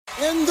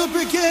In the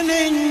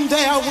beginning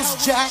there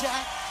was Jack,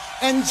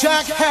 and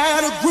Jack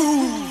had a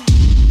groove.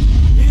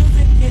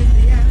 Music is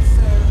the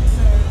answer.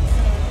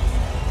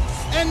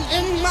 And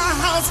in my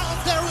house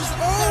there is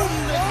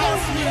only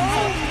house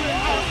music.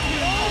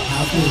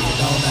 House music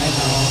all night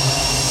long.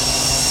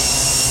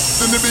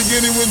 In the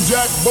beginning when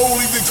Jack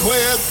boldly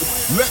declared,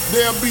 "Let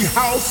there be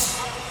house,"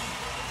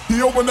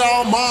 he opened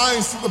our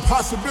minds to the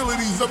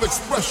possibilities of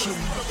expression.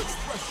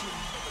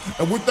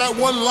 And with that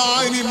one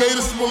line, he made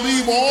us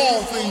believe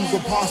all things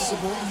are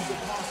possible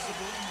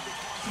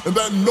and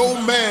that no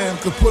man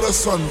could put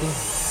us under.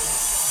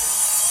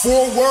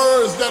 4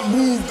 words that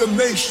moved the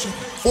nation,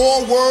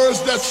 4 words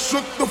that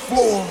shook the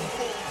floor,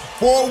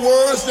 4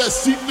 words that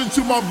seeped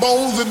into my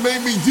bones and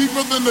made me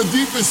deeper than the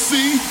deepest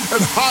sea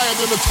and higher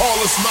than the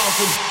tallest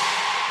mountain.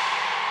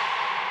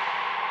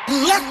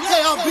 Let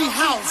there be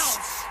house,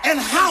 and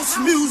house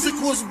music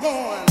was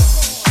born.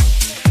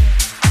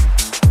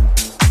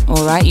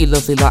 Alright, you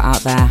lovely lot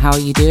out there, how are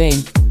you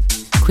doing?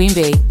 Queen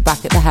Bee,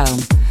 back at the helm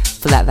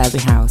for Let There Be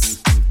House.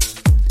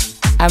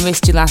 I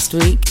missed you last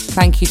week.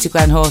 Thank you to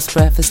Glenn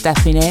Horsburgh for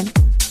stepping in.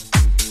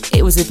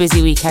 It was a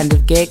busy weekend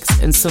of gigs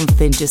and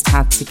something just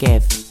had to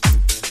give.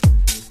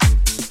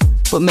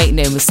 But make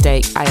no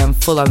mistake, I am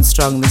full on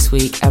strong this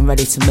week and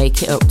ready to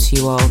make it up to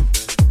you all.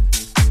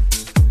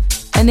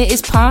 And it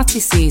is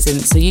party season,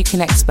 so you can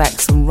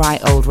expect some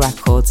right old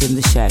records in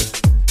the show.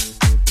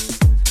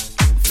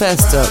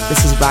 First up,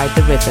 this is Ride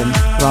the Rhythm,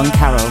 Ron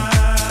Carroll.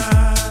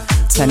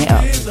 Turn it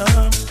up.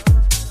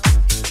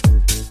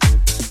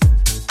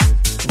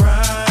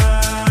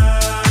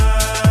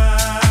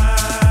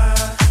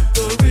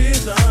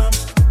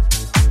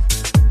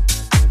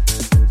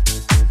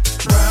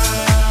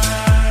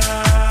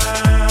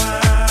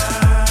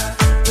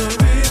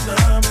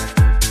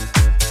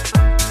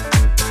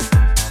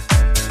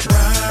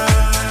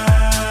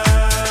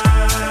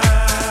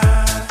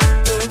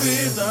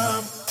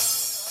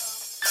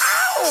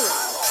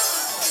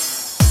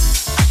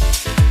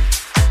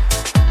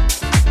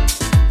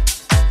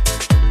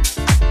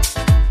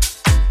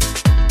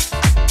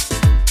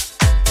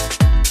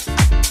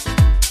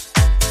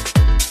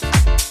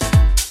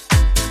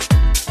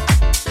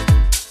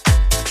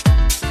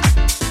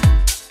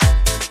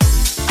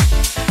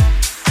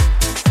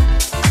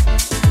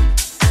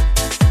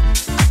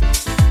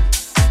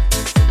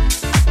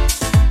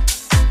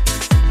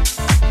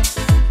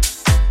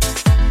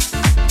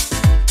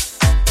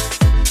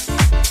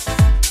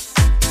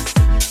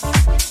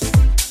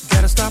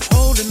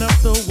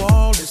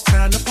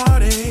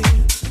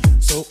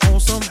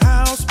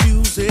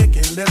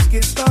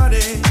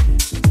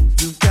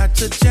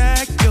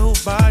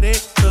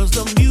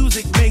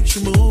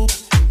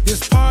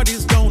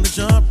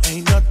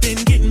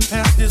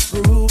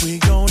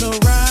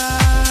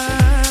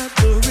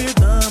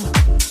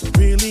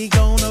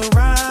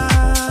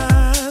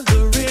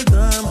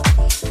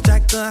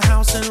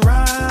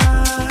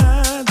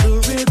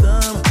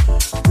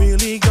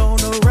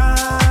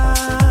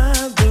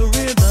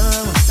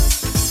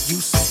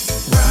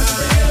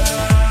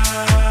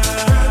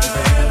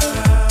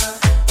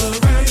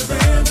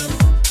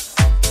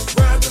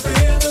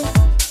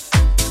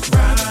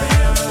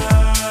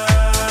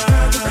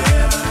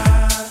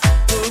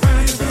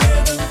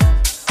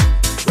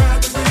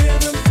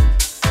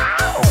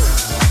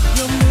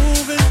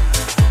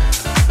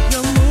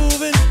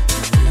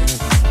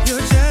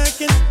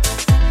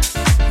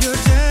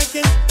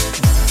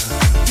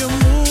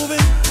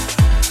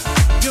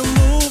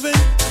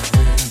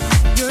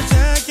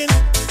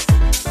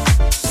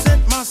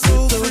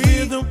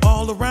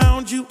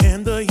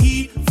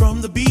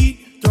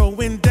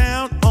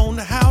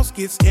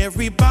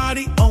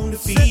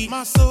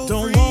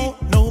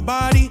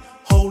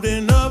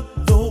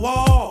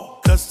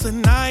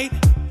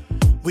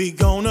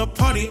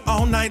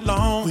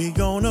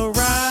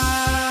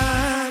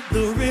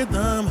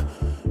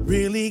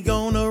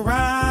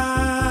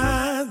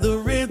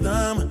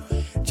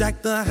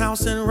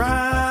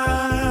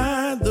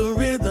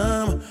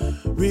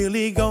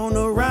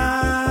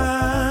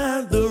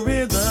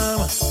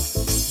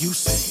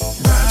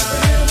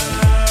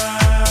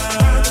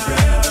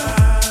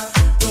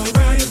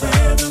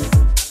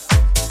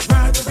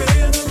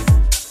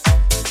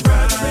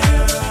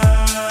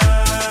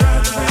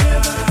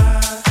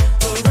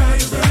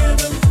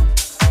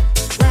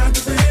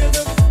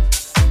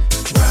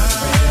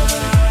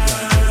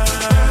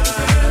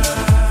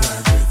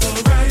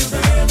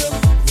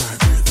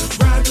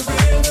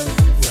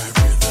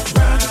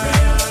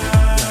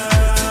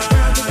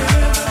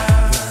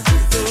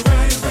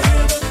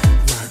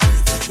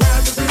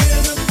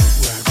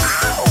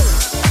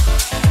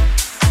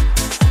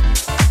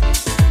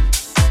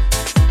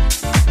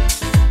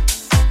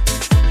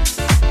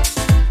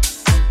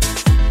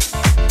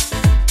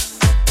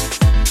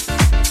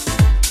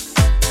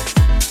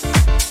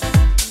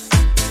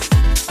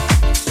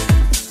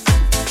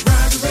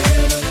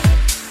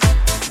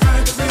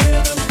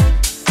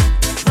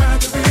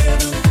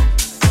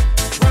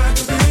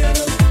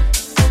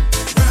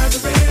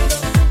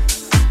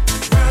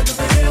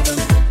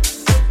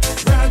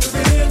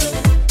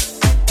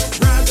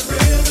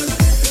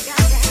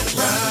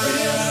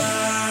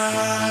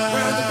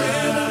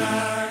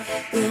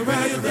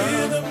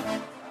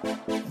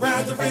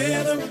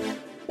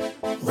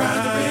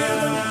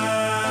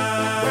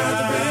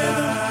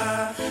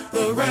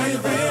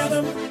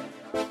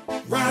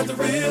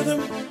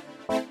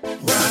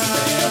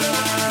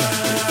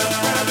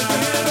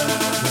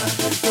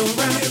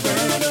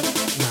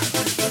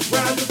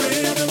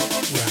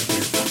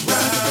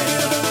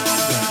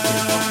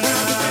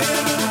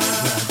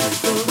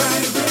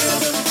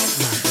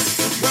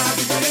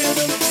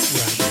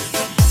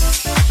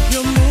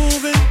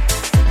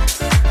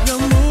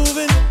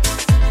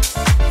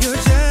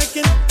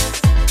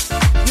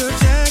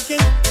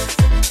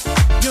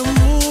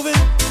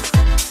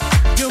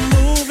 You're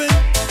moving,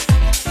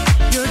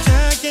 you're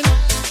jacking.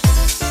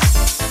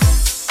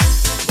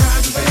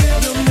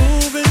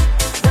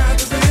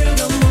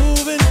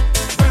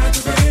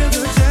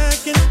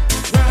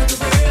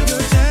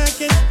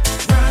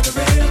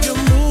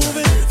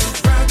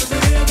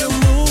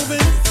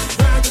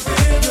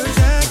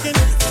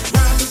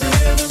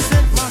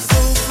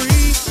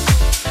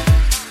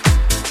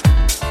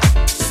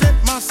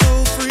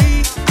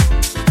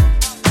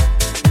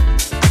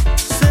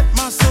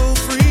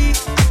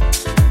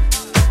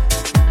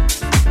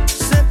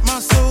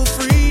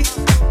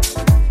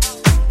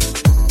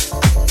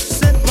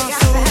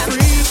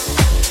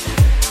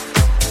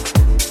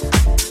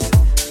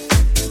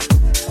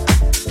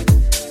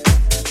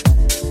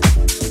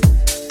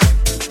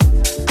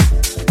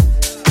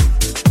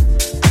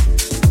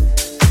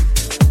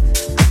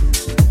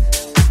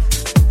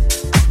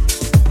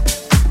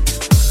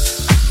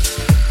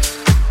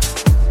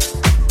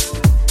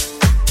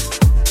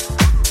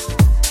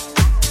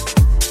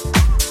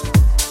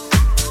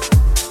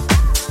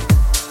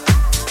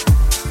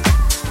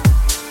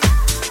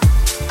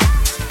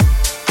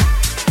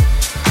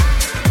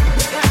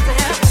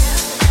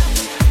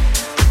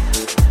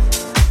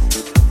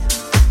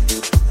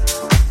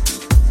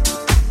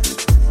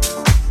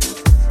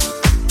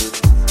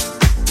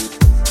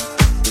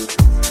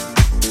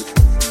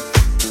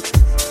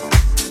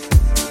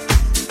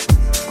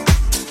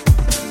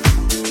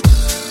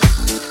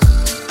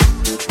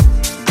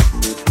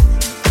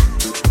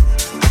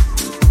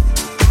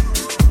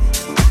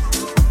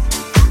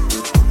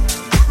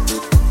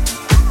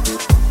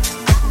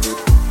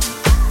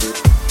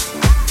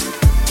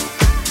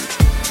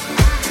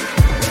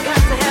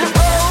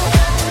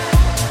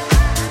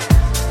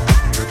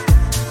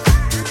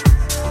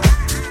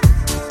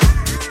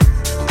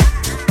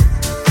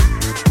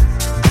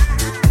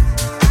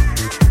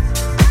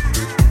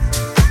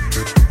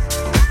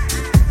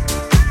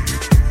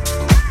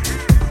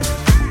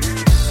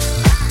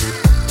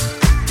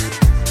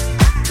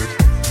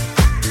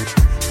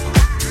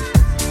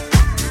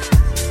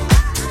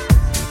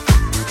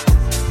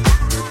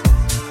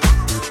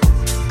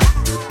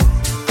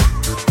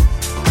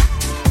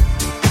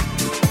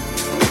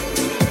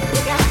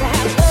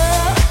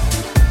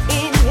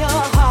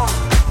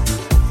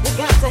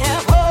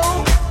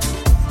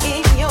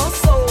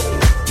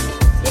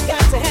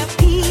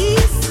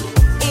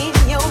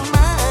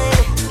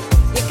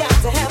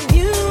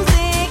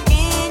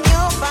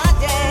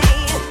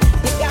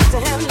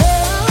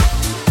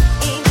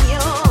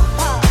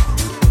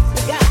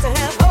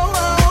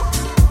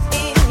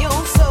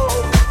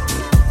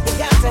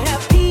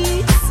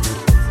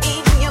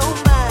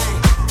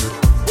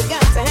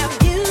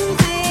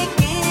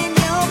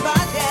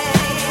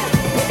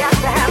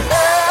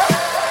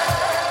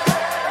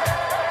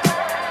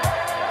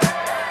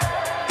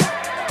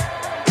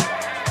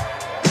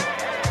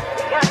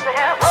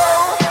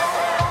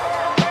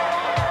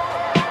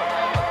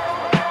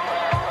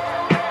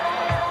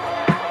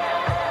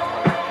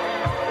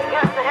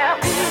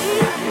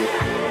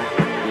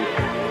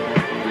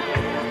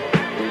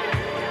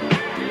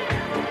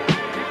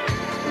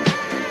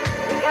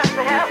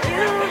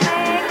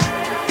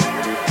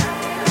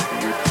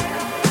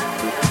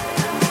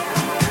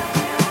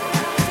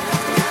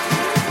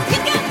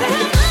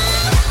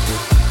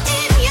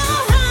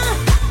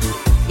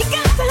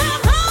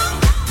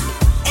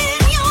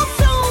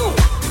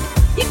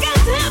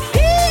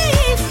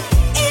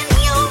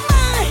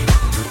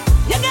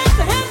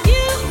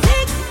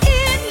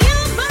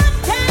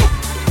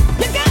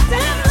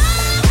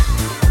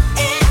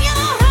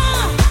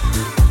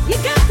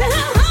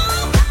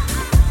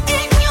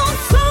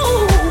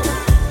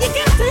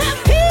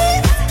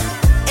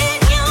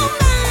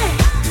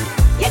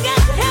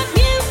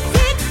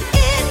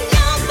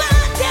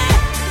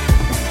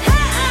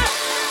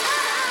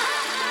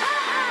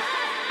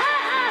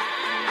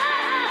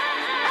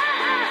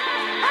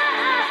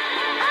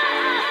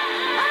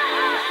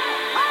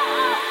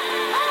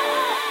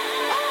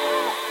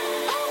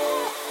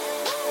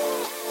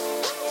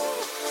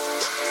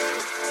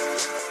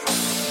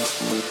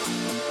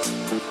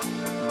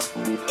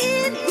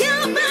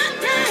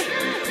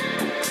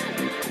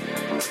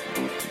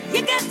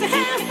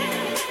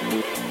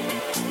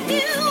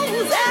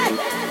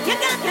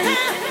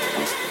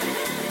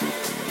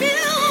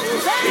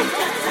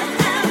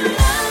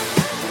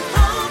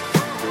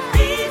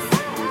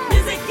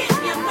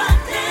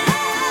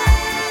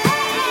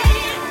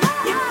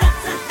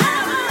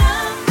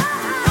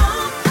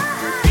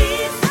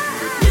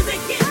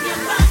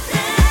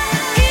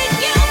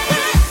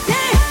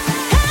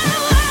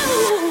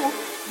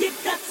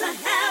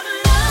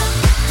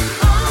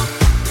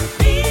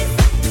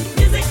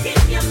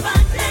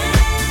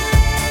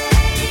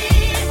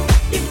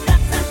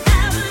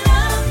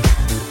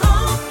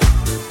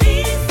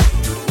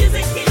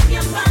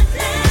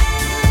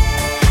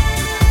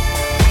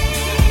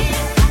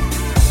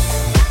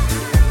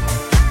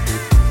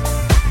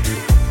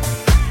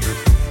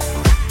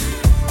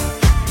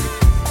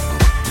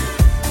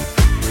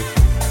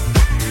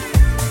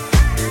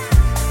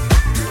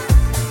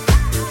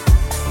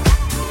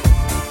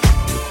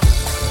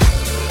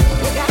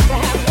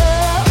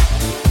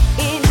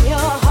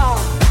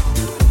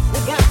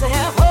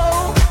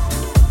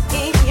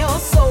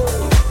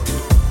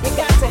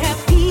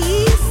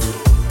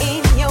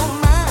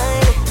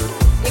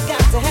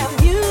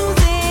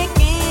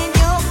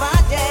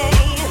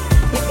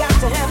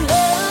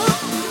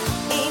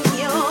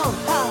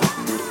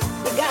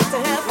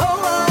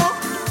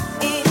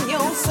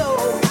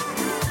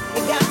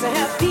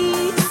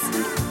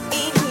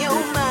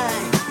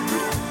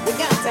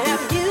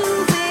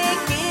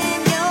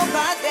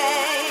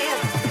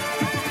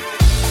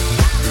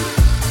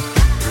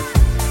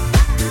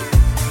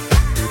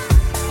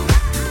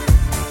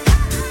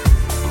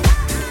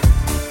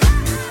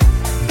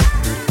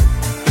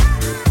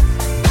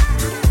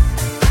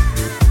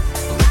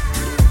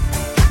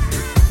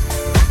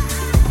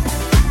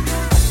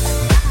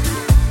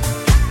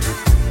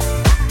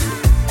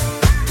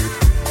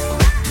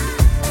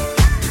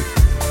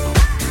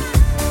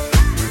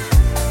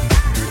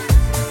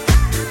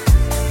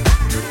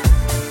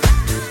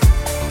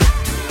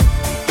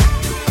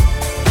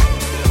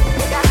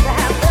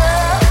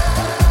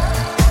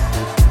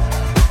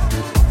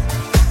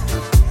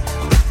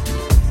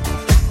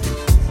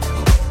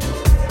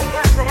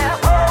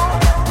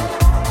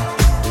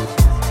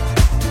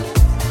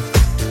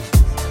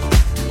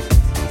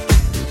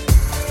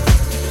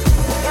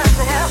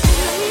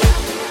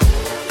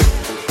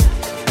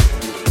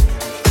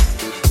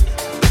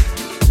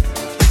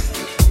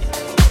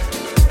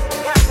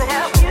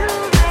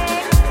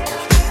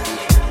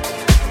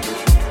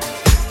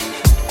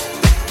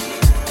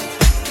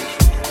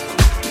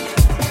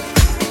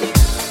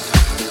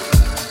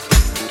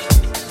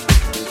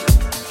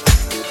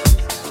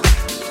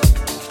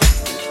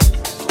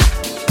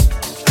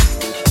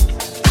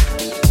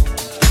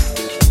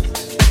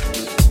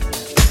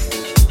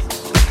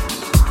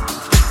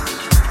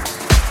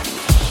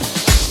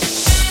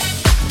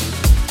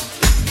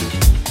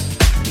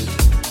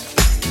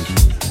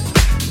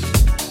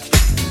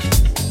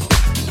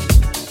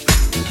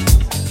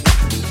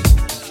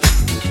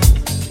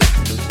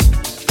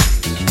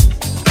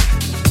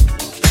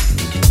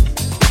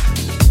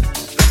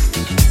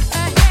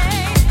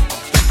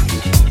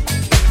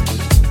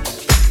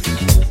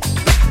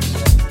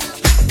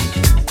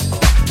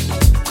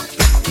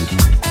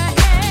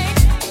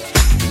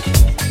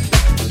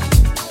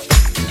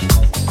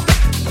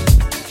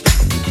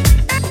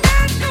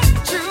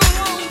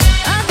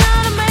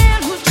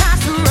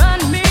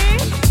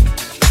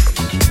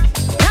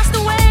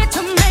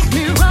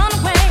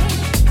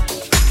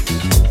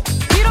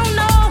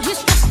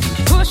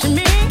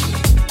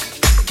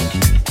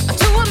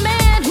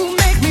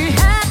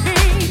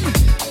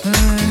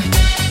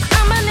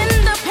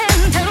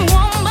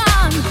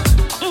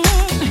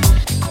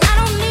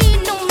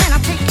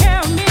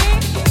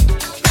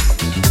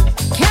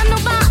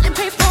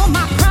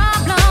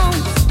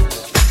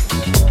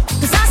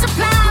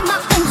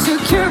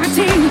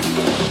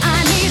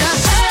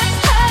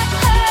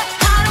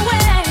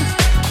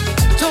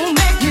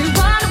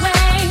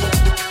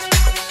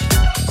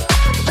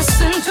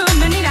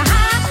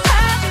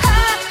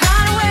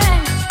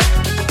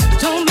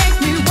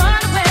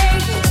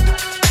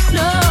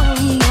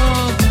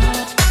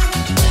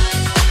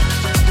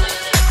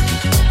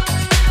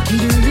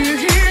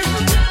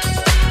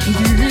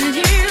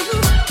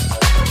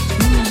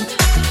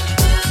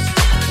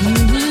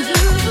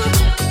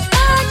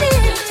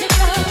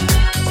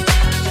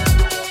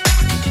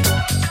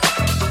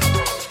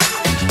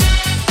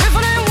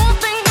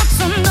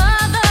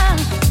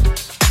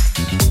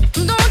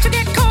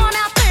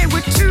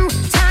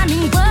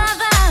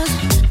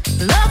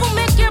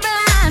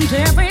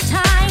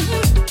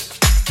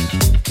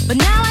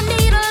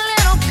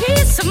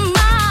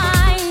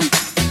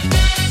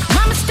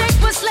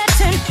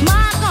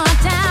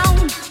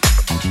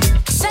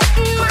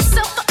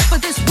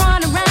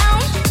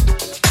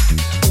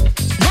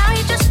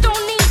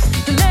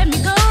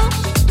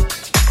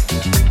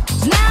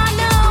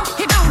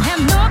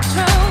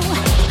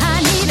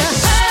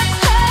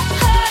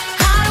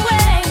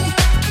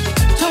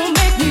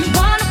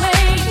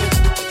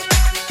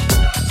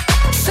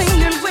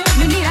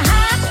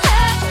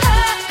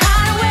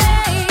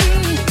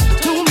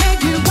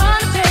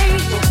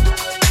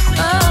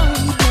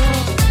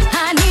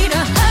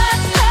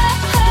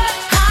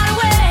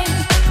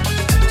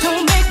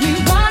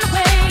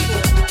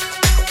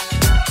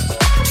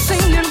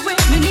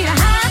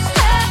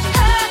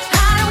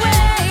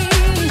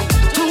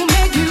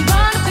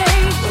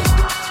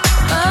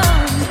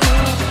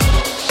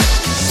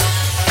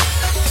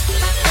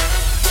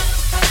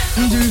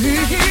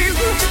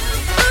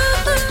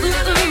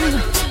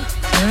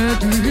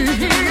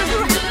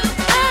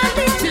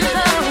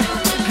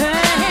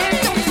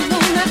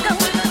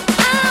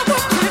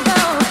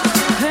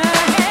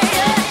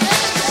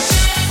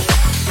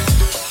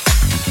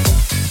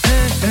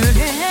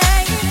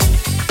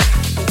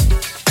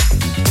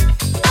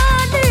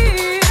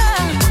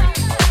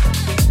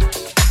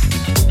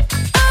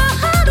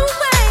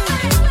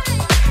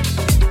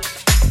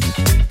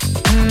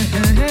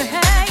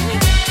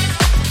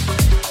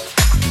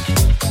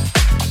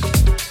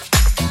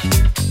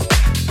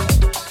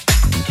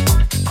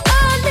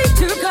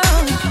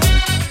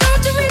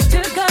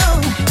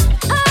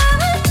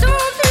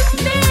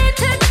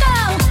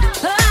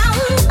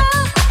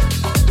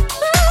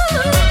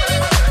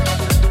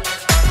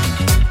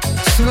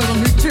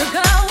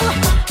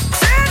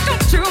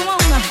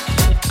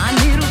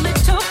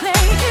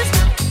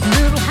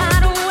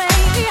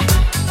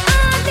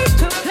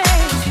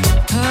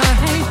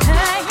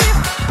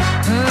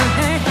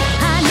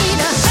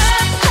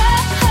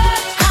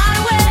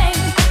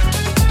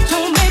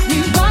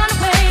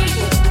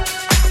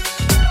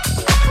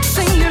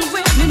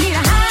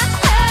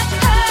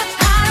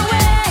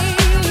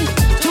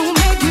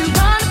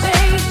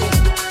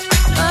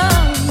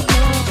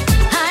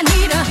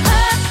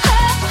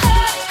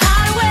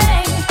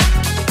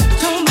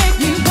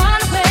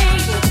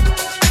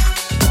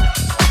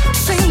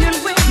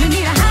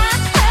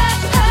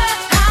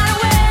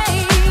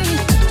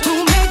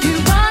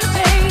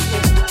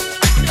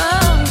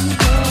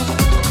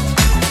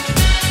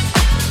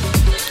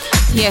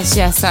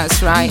 Yes,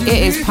 that's right.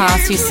 It is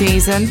party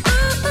season.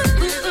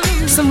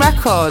 Some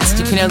records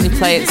you can only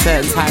play at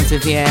certain times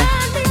of year.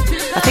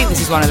 I think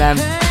this is one of them.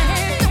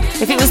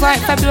 If it was like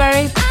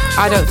February,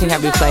 I don't think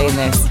I'd be playing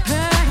this.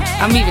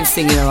 I'm even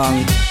singing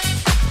along.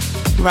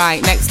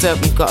 Right, next up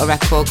we've got a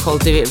record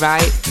called Do It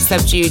Right.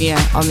 Seb Jr.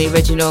 on the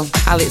original,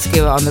 Alex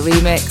Gewer on the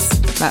remix.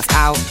 That's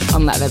out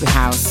on Let There Be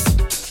House.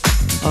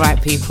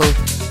 Alright people,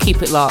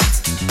 keep it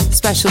locked.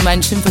 Special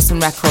mention for some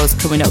records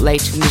coming up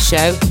later in the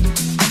show.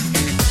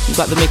 We've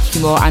got the Mickey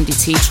Moore Andy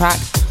T track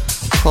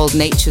called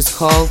Nature's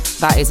Call.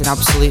 That is an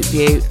absolute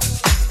beaut.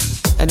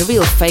 And a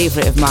real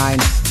favourite of mine,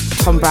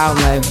 Tom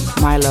Brownlow,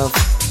 My Love.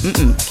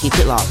 Keep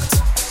it locked.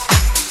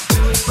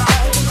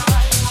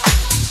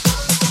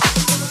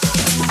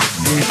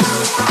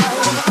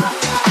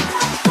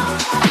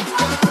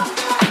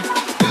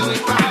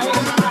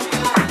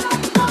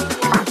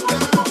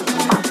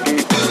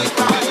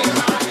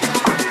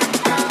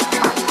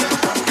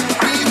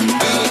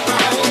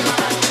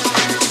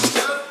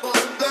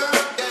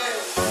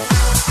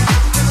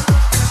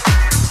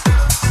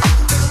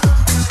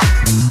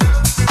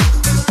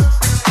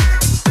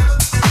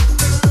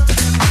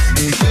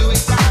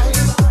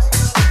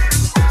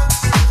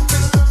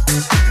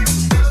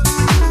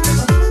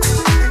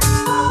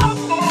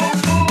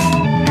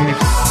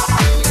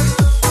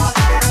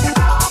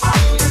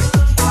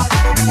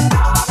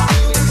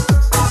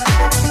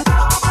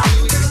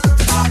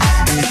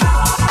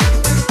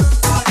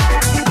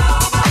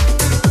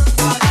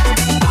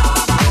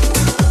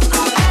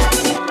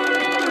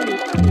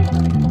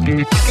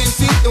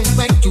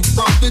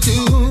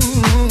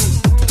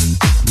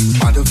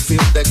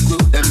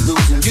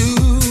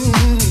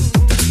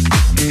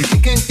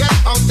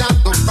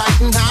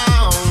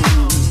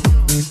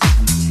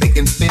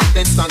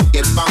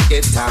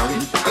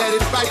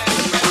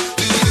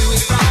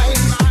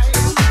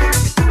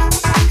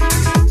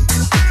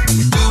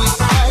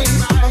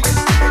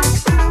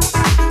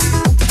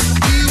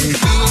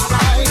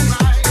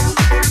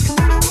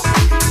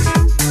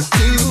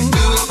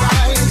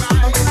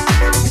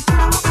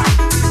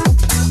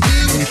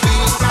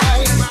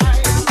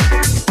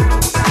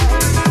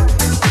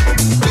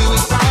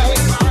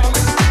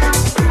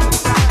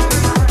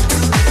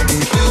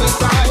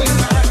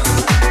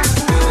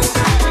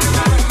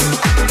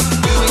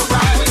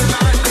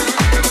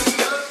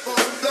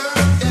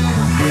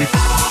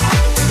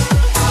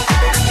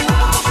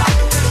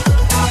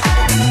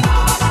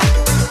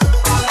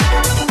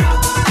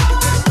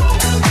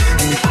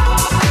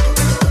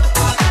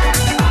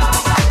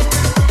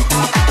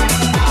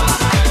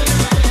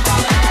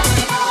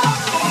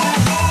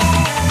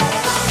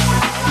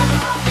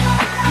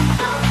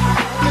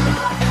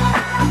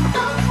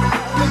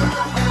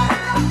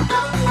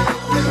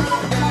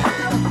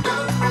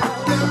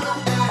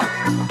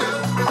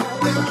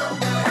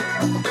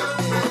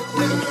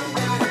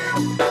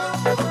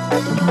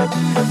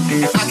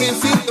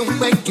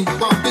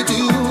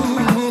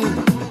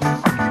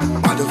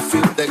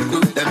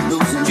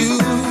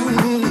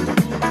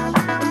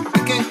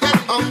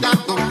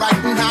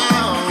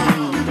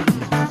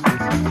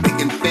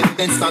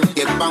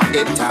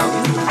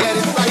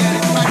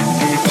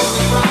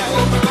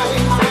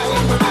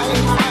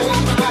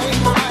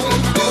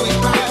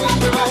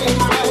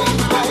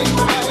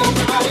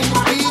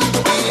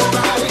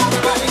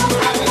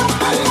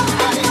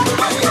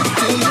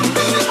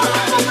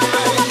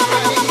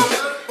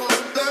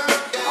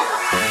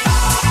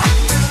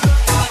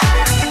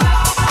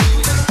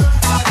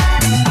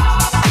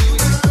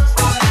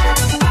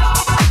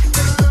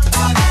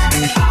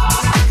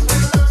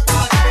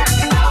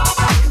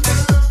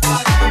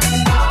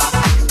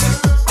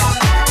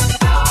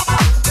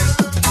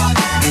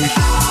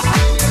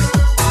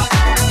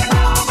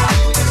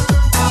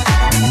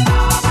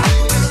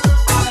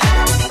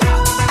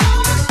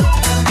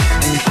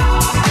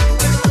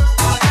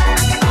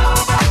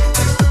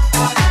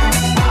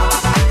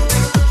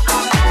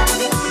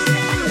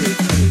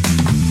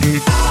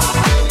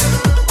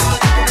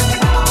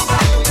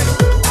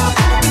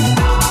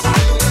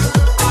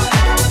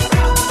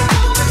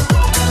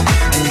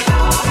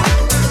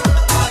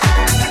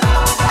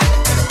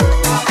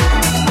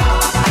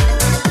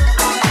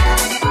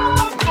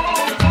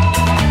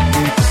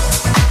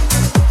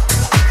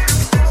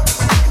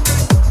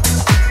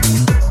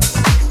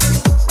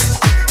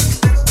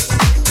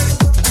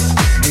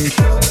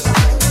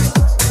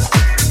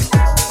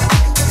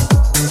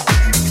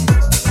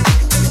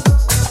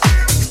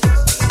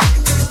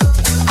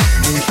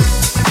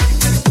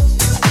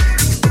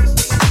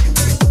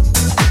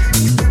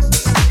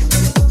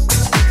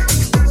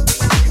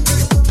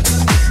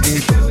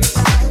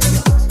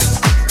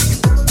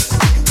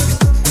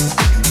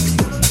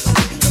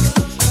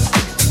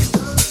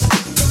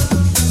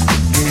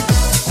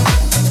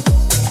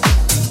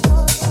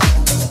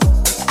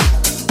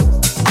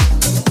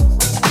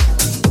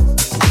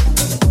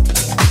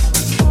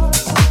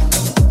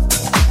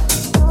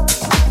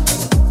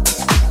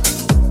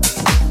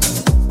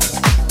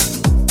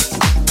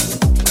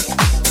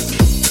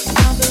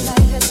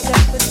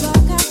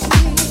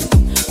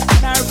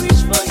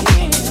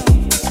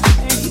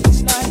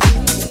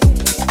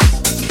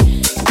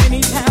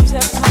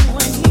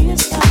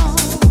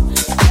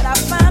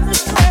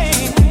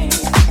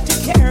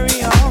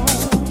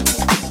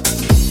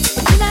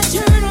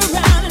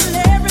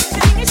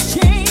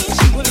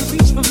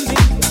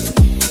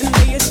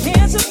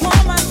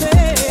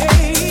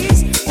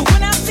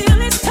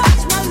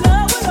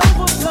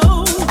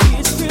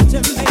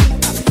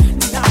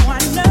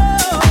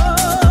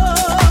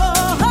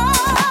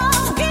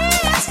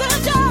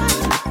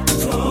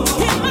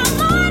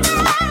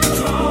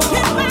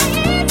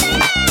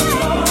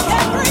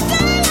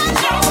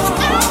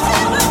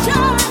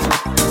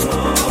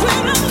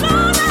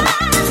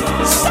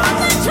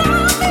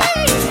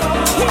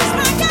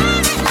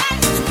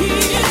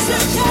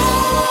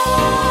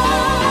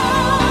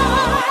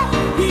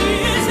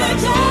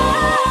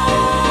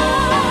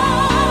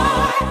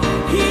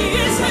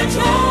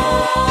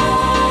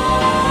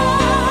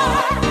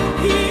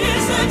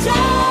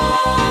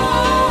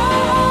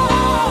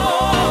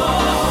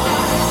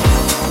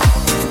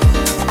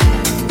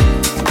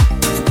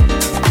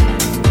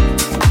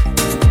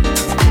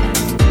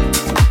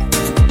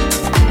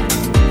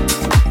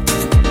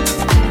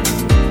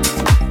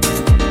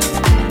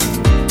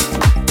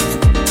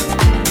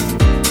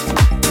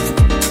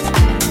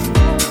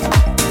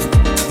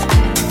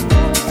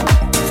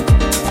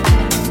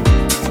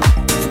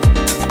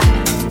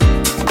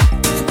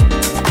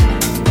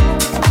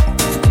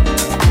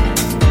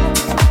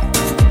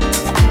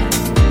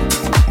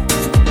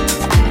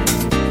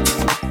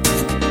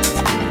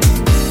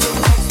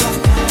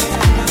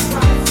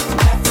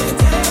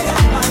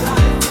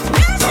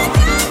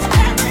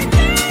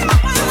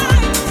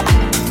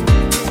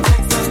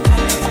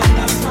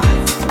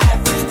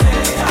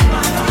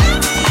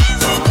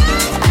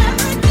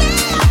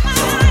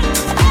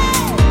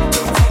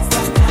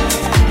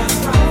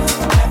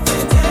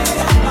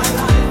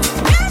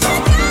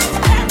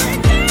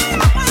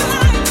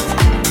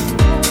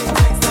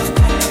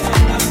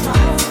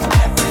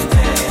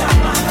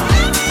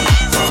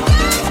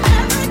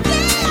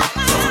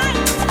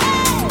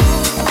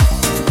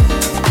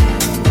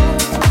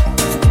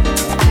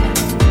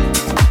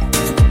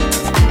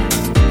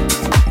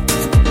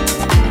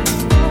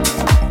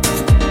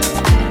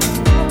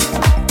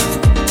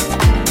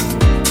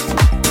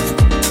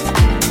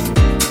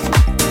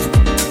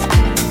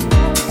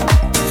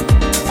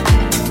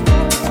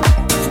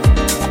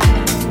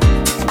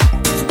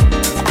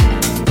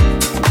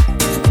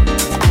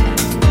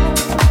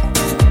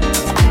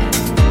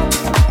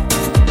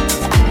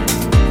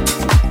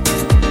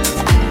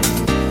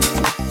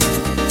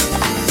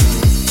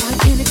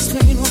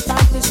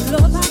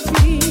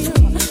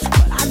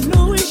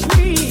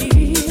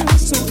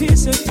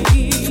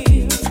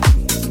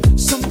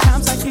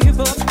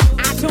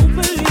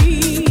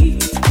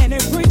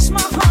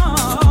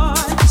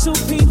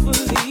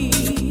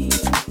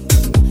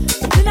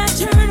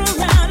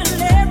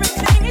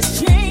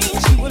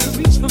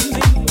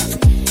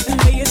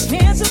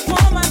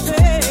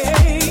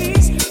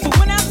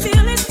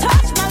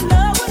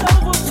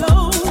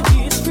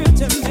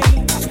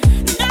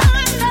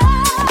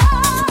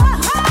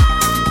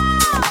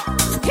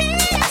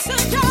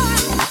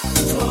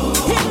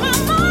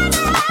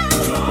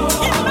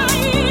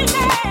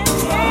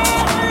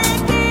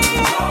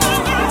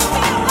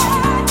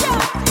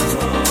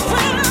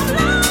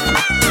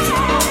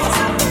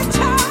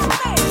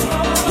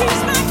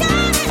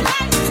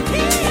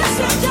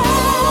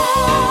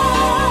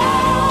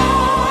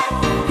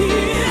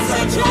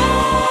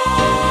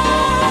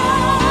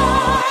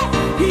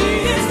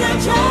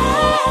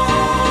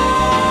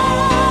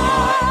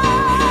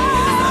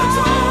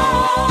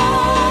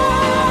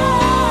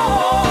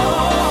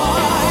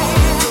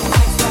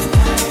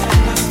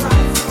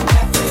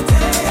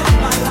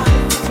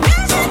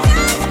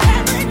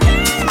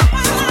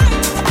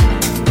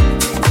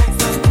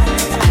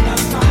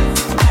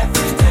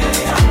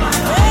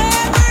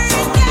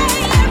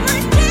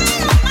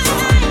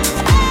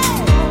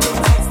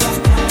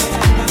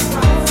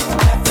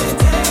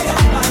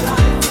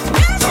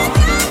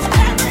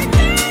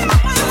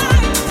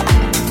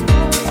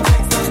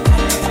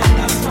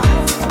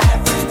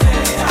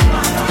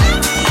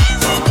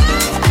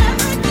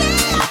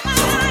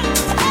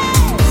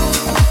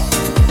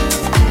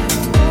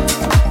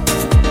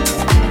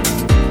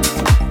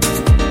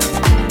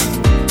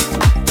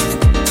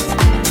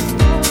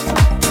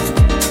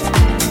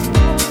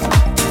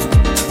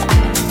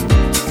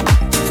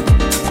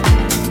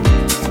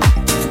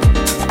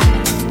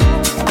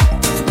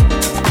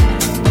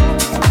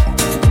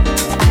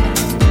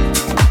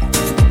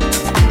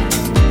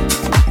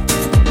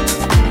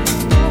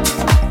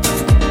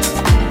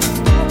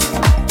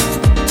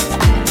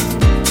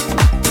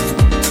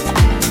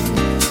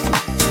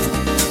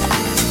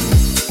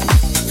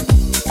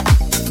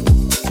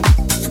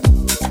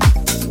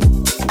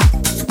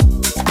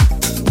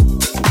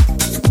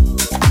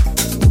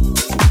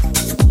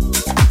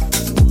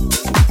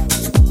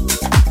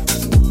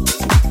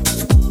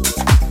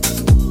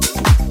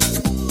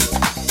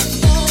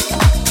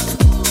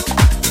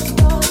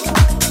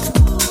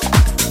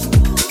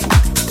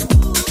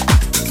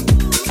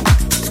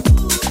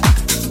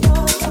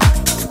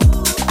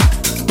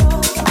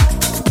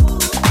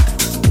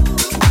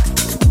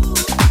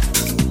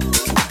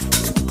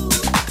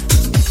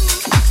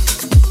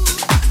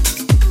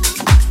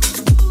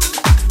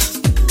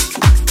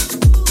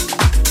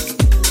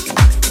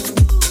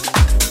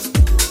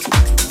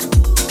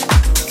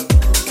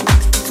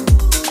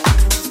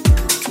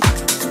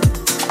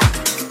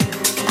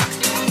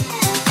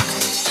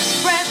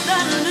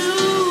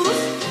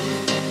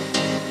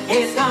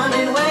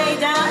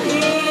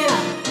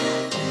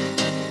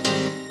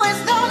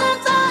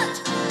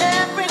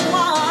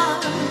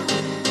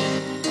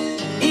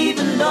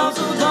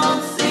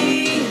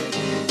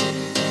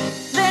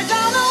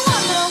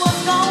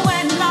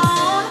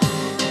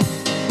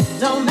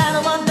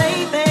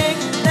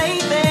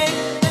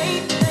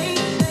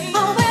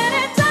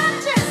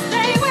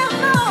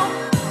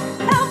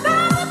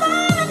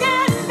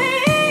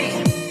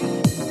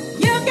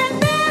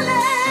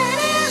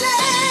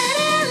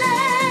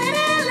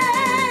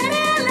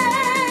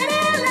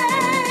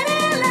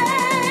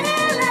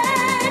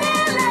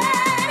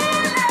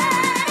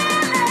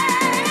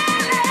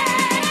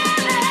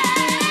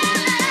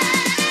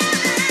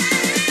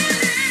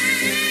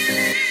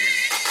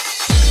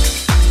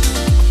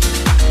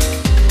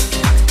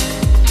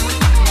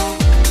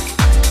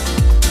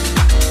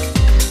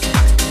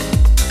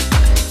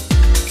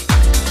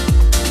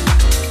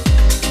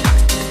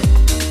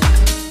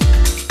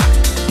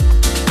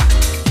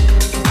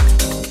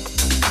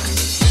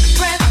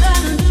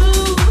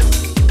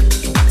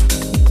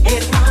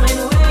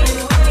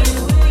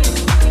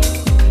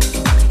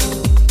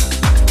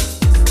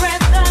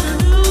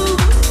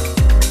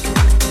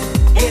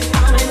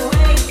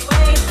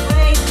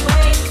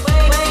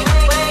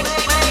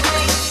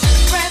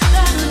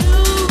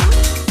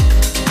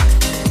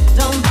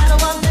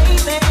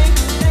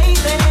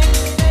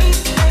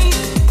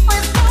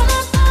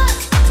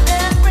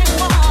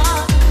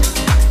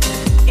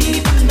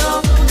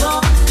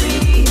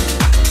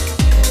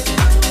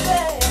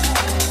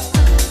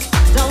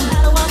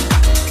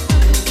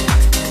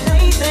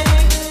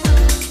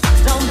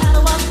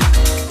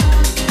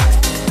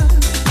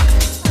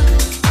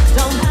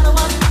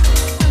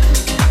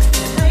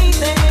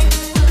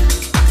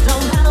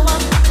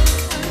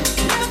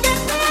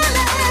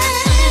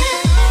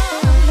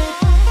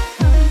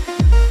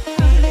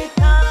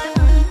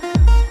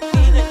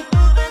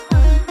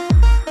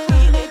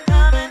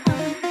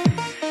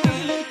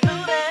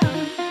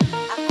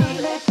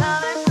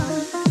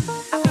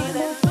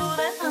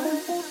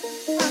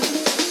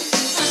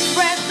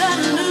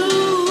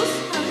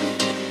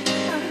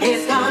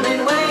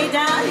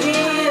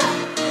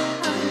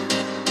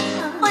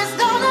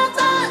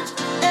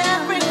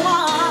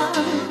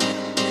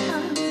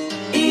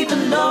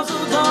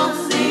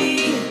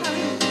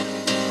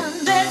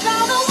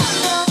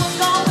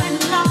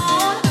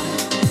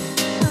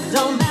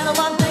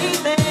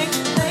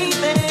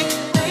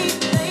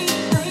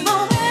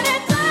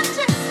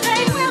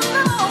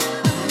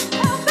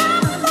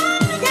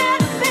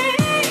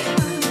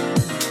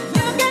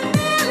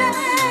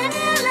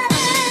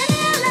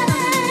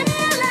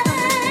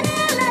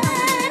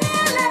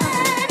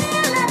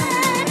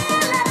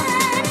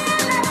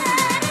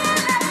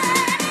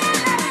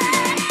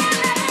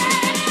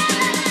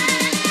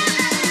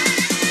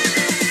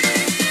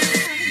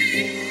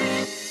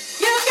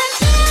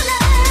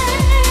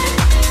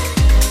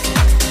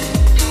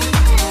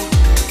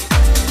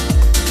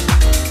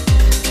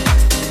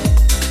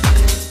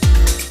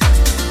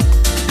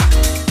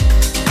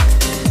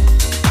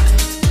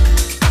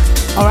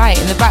 Right,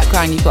 in the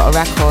background you've got a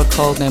record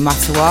called No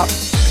Matter What.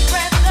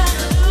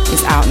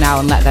 It's out now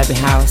on Let There Be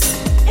House.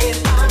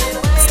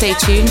 Stay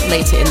tuned,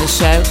 later in the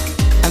show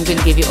I'm going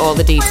to give you all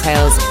the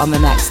details on the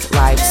next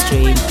live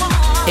stream.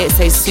 It's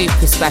a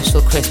super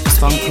special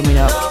Christmas one coming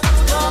up.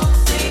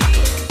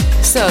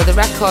 So the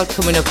record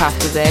coming up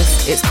after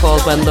this, it's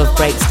called When Love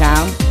Breaks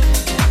Down,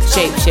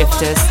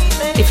 Shapeshifters.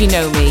 If you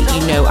know me,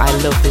 you know I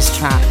love this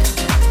track.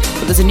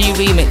 But there's a new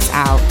remix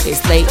out,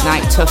 it's Late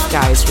Night Tough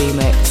Guys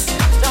remix.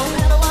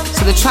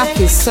 So the track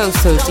is so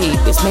deep,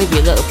 it's maybe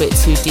a little bit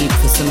too deep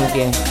for some of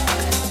you.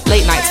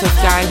 Late Night Tough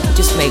Guy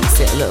just makes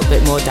it a little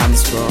bit more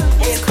dance floor.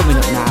 It's coming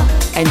up now.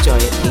 Enjoy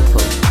it,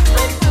 people.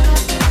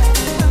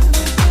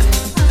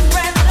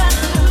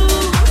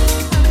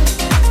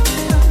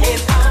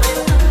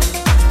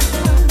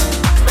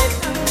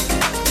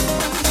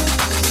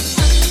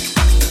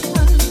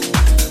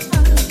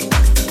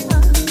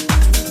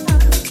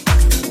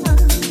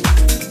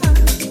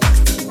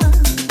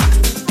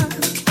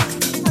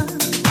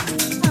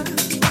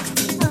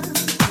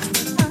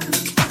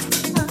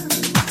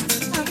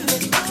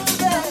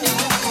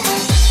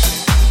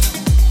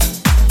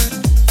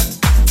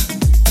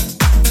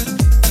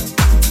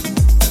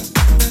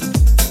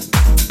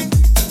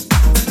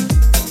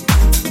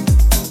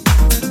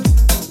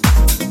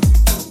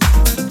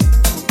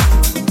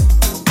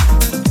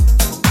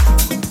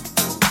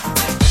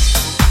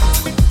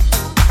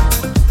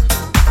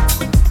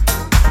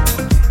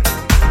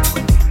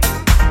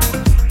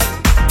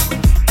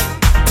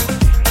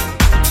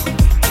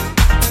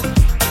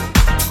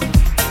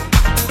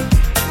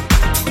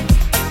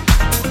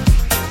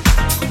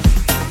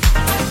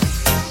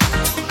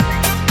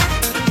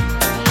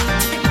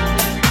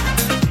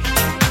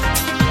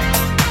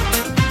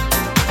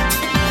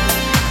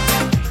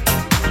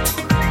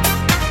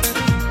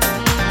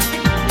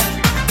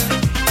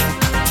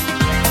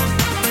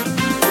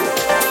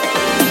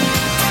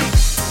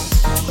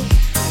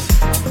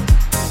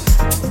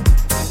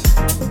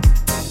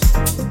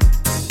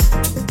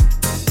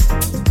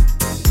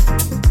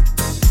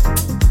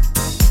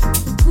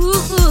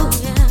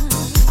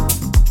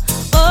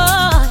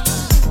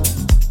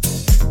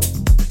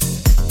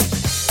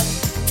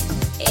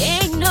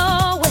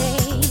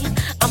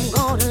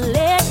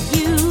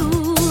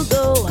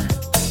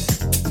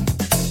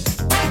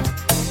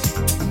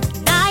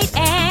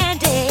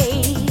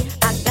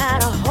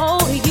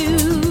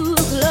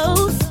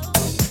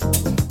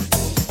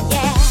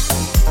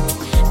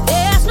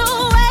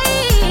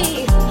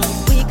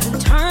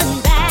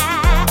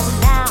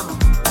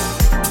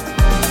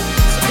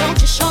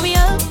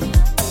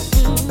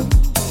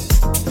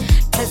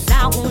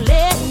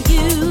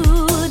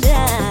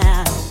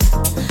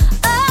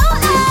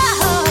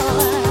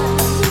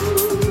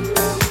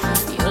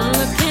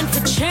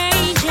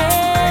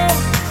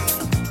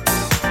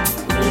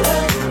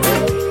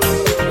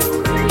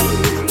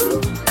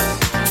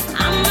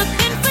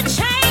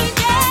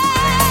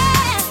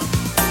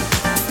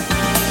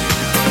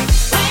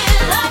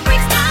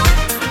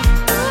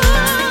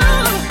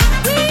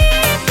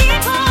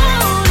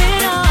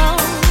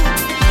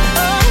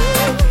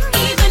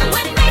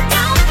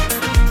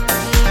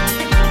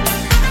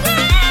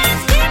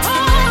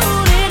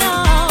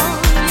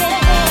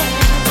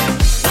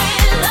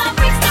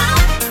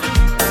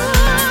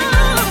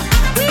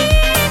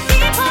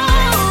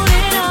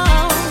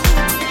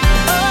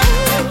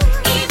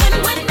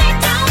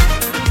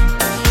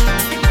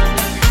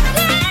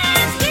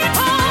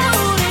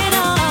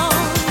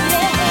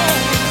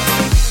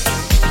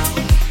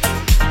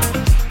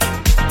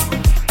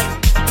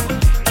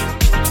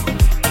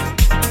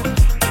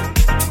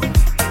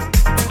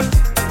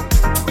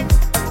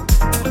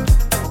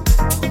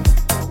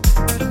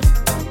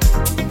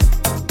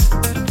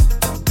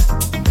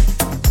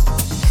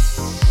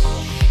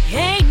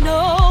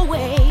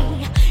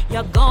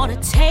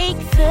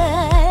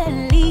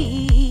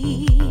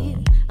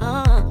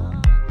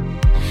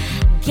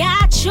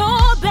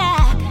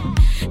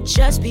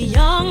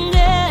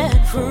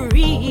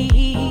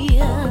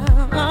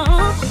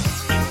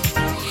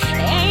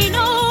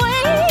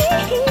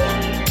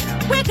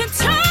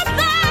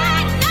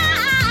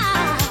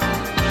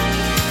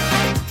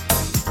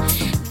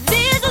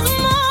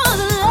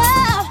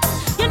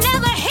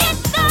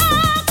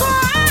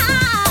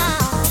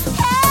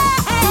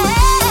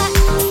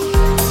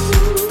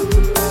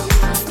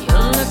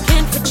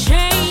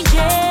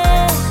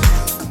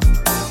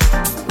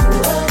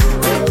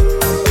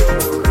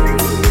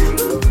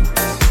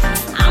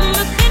 I'm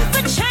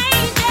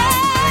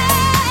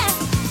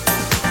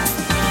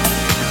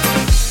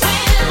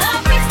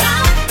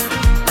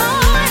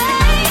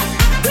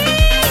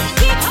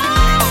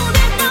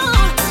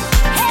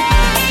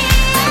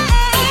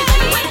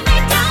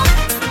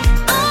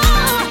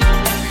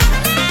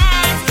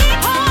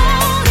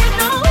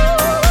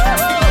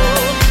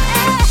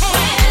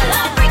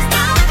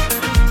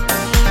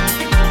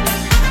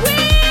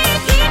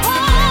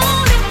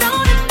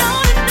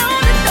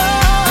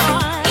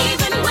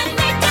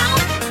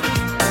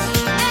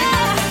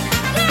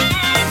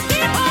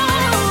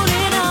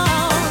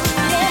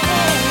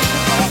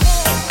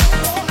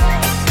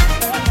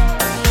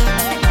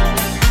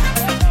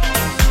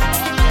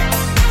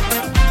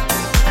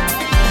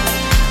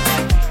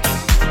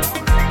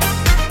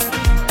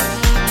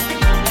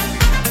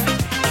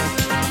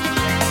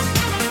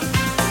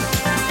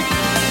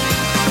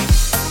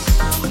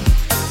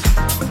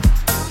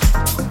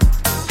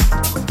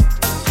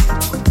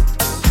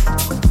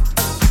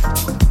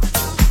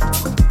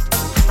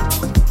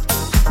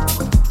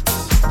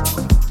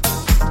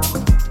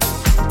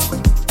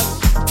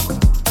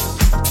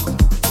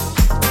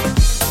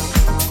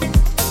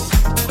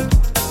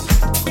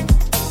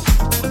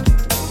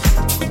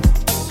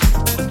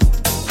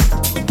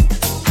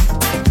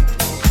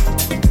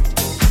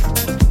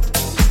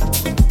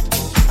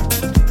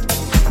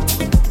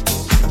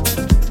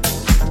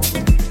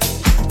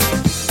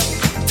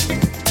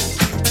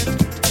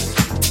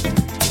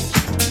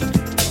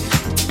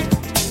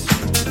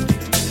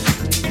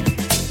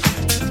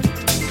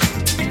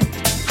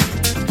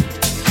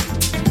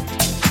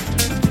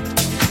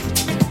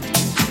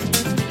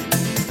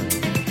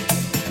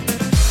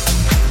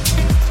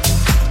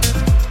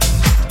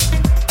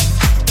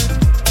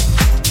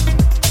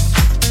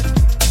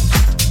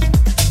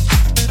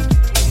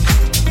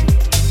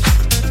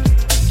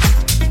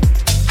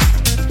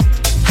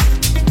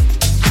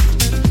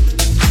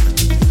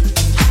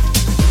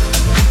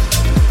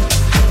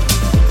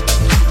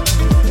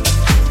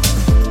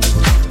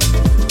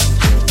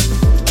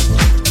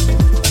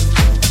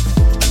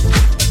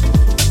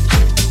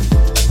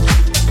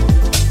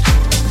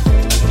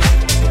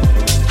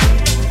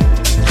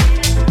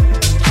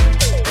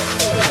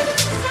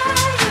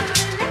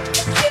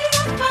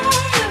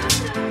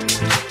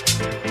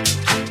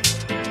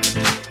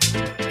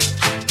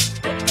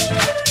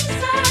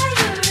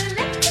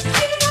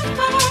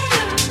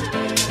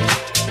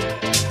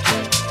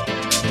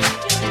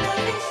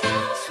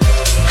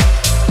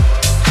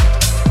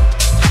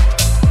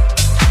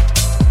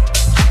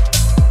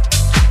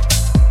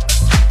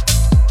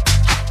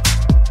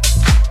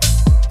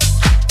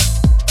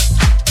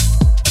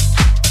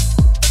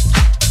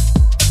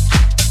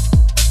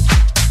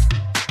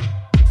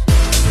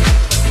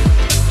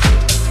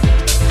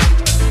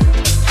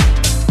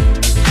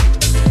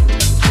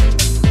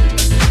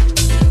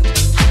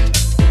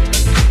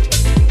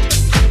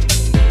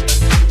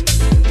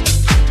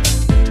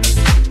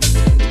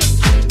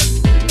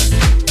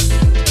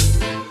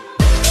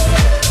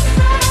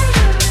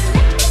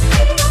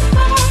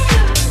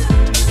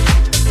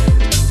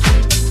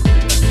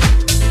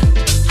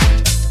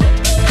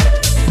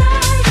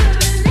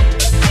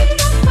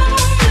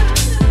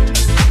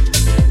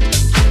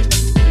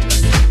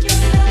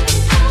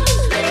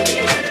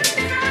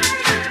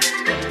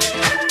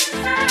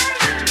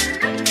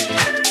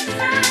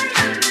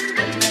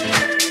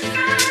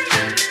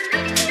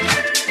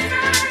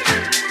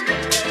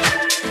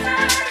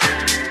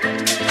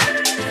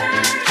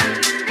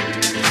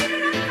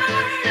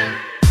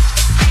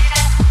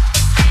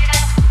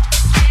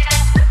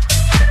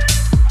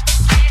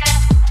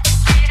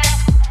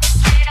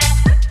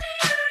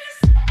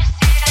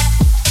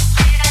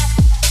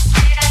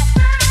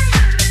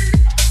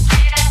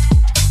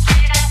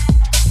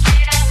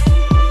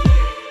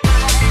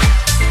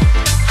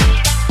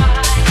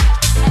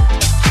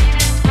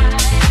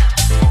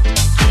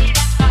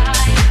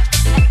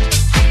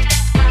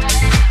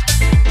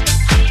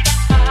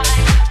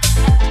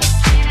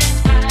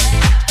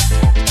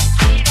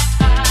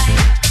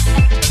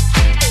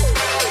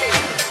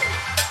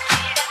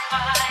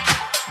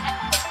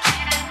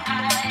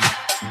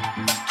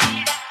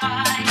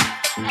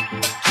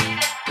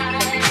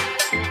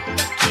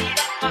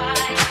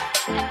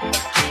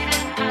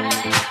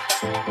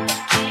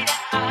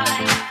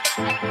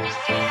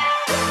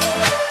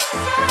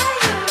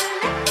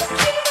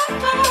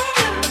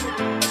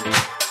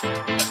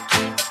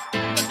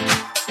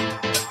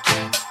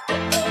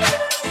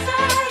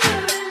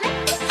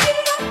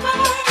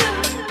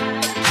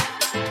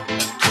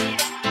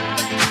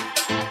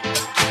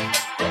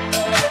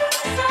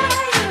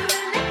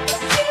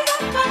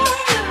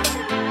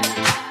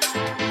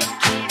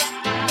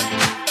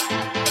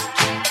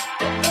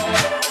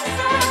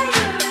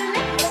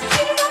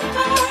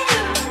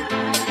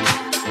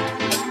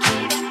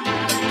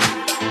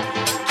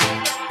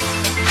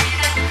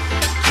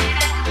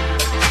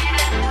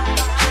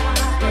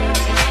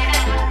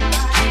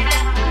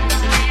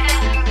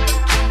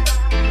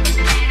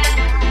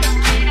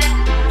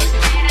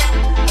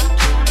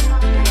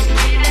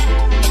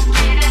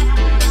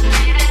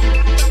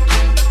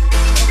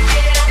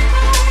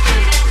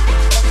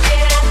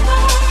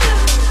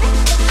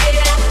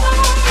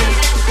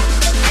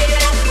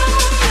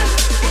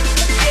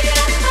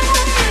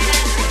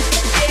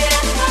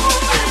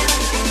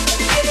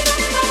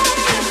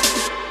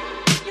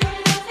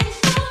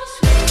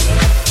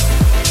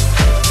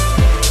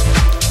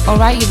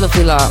Alright, you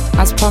lovely lot,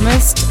 as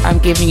promised, I'm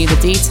giving you the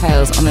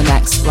details on the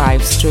next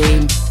live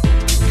stream.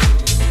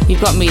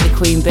 You've got me, the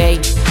Queen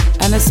Bee,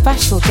 and a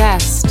special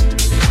guest.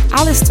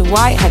 Alistair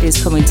Whitehead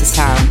is coming to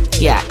town.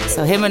 Yeah,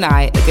 so him and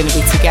I are going to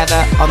be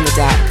together on the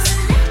decks.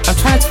 I'm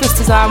trying to twist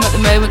his arm at the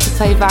moment to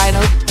play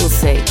vinyl, we'll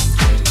see.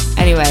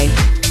 Anyway,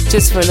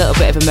 just for a little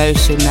bit of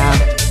emotion now.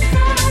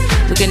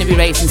 We're going to be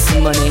raising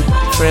some money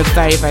for a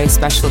very, very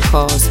special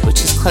cause,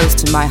 which is close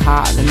to my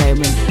heart at the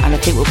moment, and I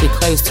think will be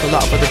close to a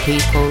lot of other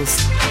people's.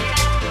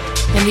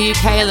 In the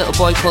UK, a little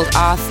boy called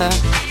Arthur,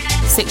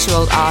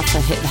 6-year-old Arthur,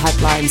 hit the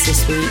headlines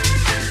this week.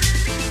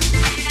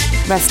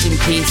 Rest in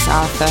peace,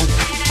 Arthur.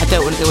 I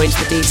don't want to go into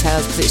the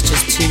details because it's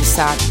just too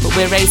sad, but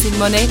we're raising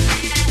money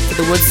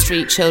for the Wood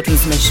Street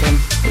Children's Mission,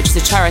 which is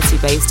a charity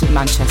based in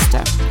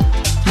Manchester.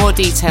 More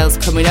details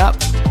coming up.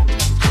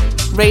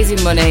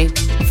 Raising money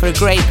for a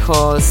great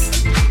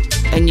cause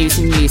and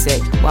using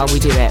music while we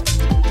do it.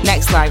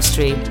 Next live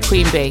stream,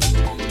 Queen Bee,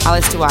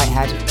 Alistair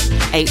Whitehead,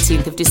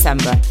 18th of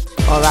December.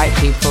 Alright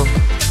people,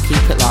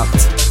 keep it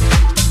locked.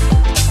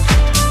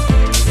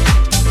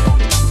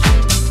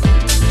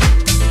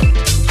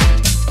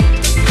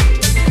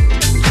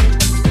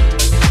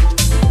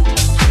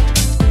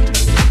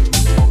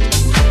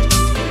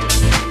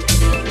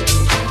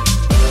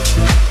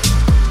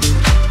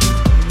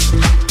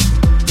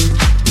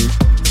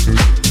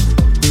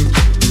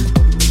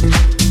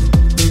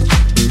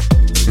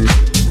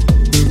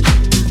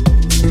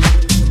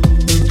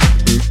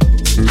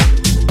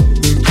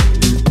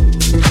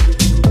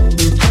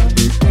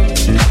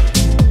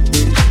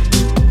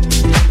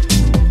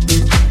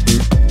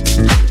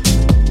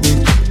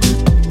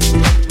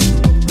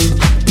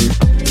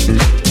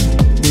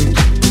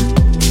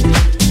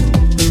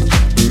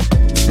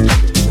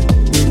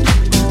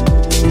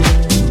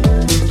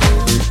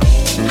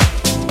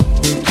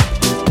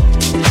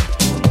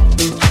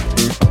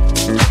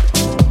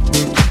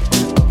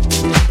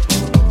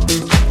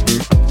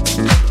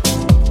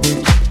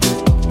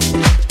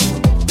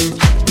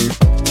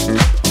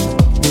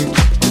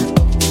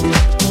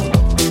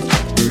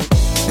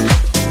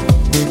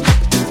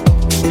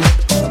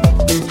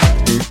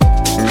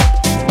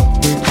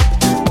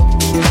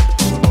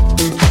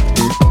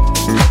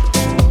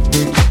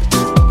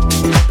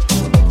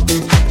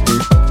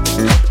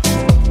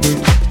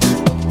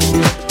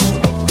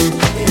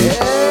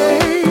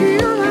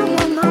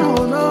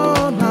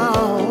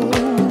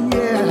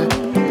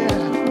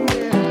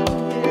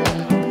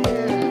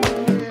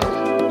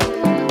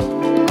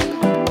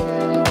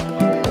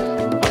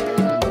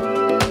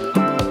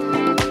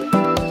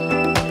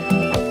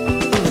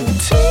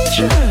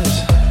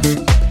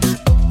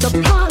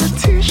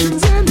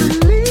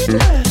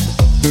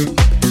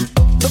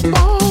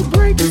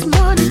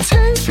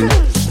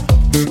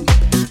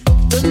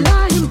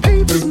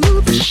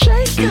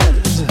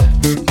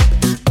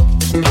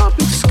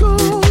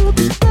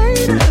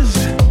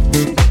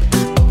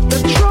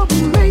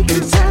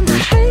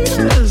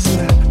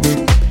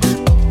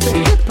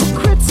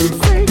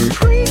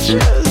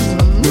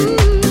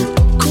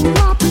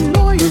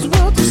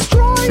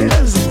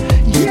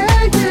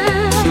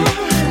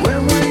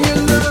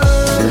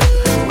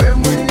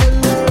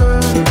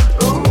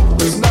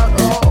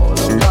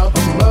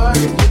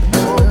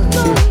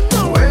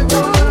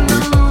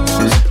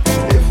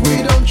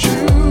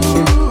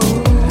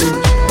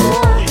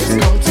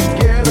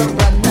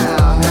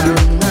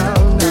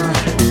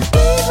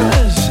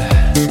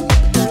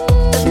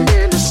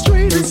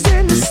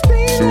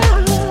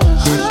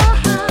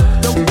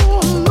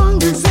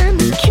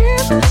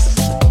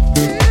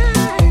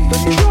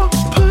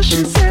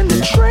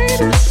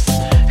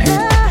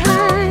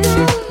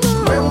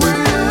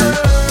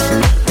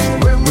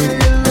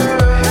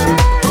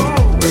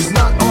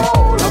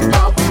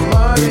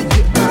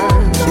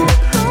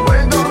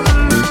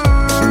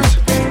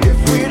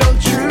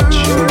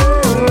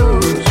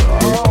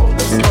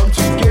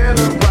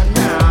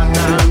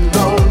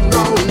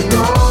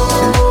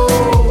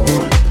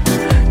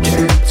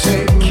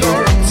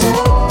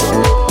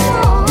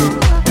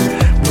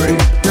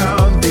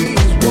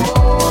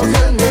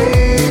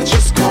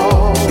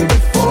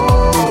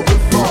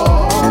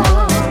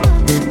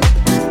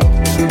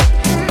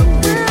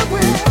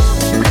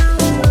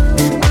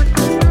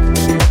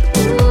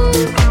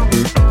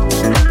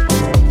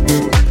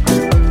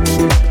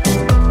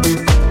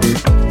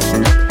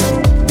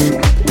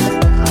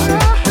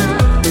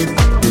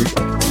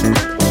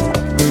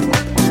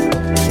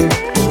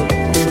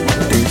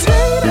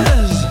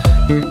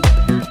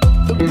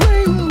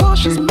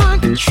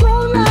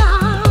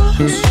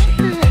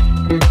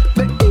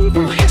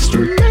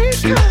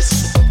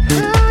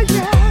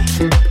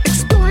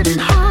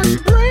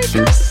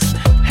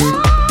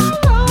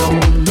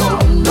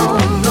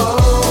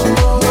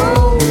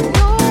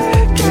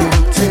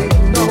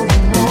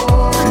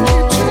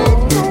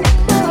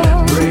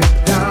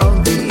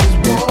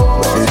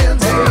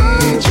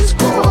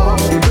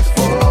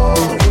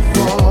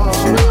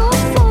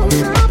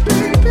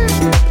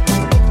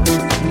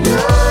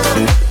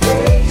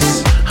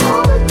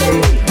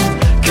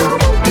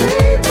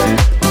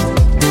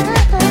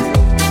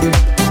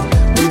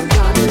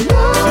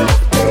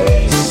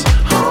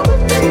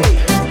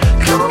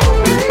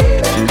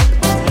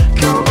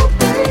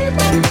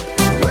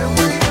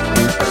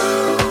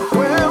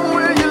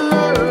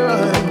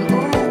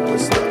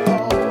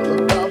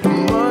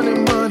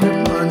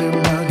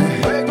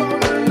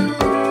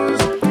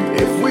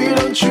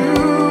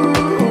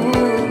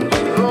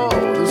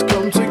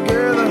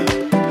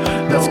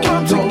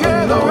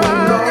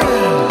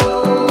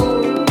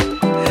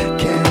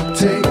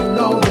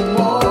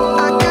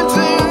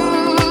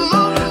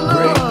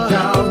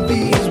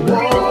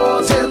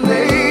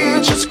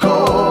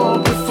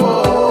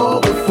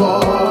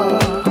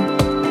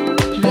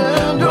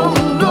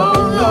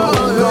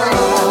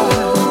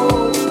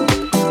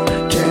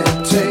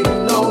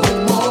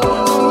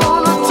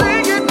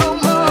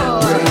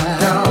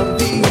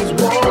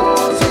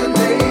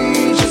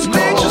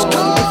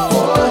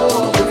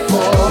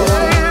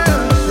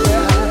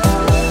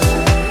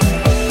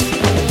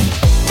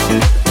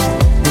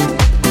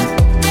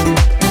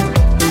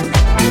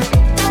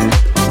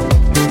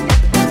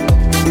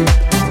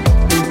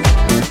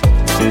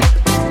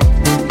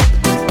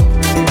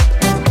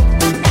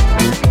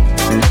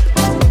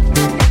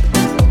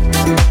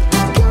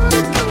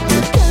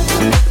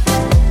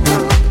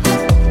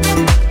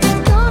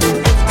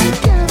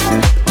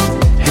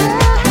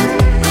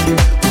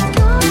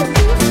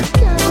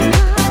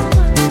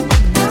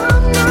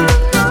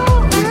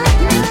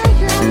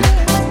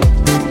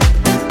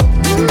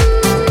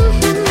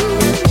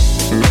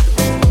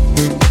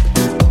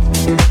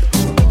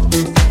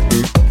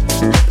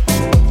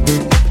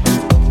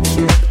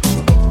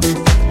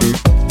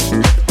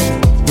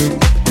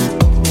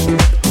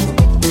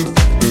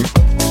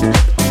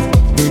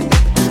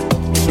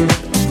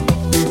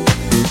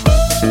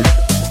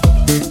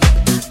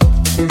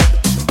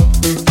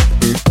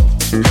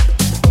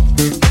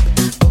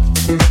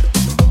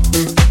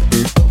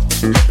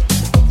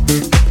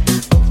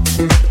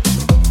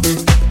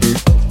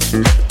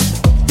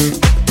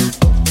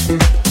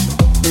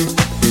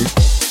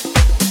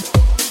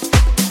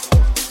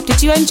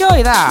 you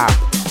enjoy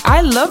that?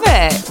 I love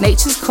it.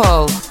 Nature's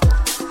Call.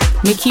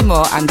 Mickey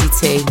Moore, Andy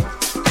T.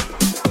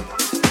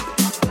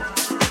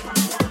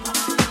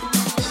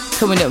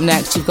 Coming up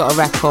next, you've got a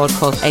record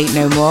called Ain't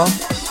No More.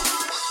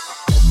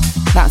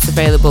 That's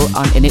available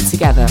on In It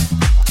Together.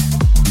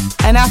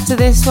 And after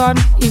this one,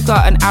 you've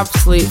got an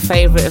absolute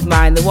favourite of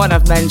mine, the one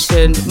I've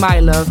mentioned, My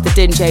Love, the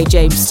DJ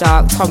James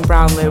Stark, Tom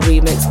Brownlow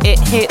remix. It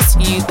hits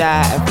you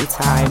there every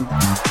time.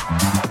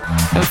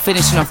 And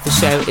finishing off the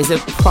show is a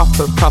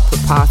proper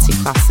party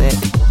classic.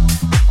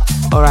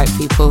 Alright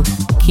people,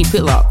 keep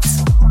it locked.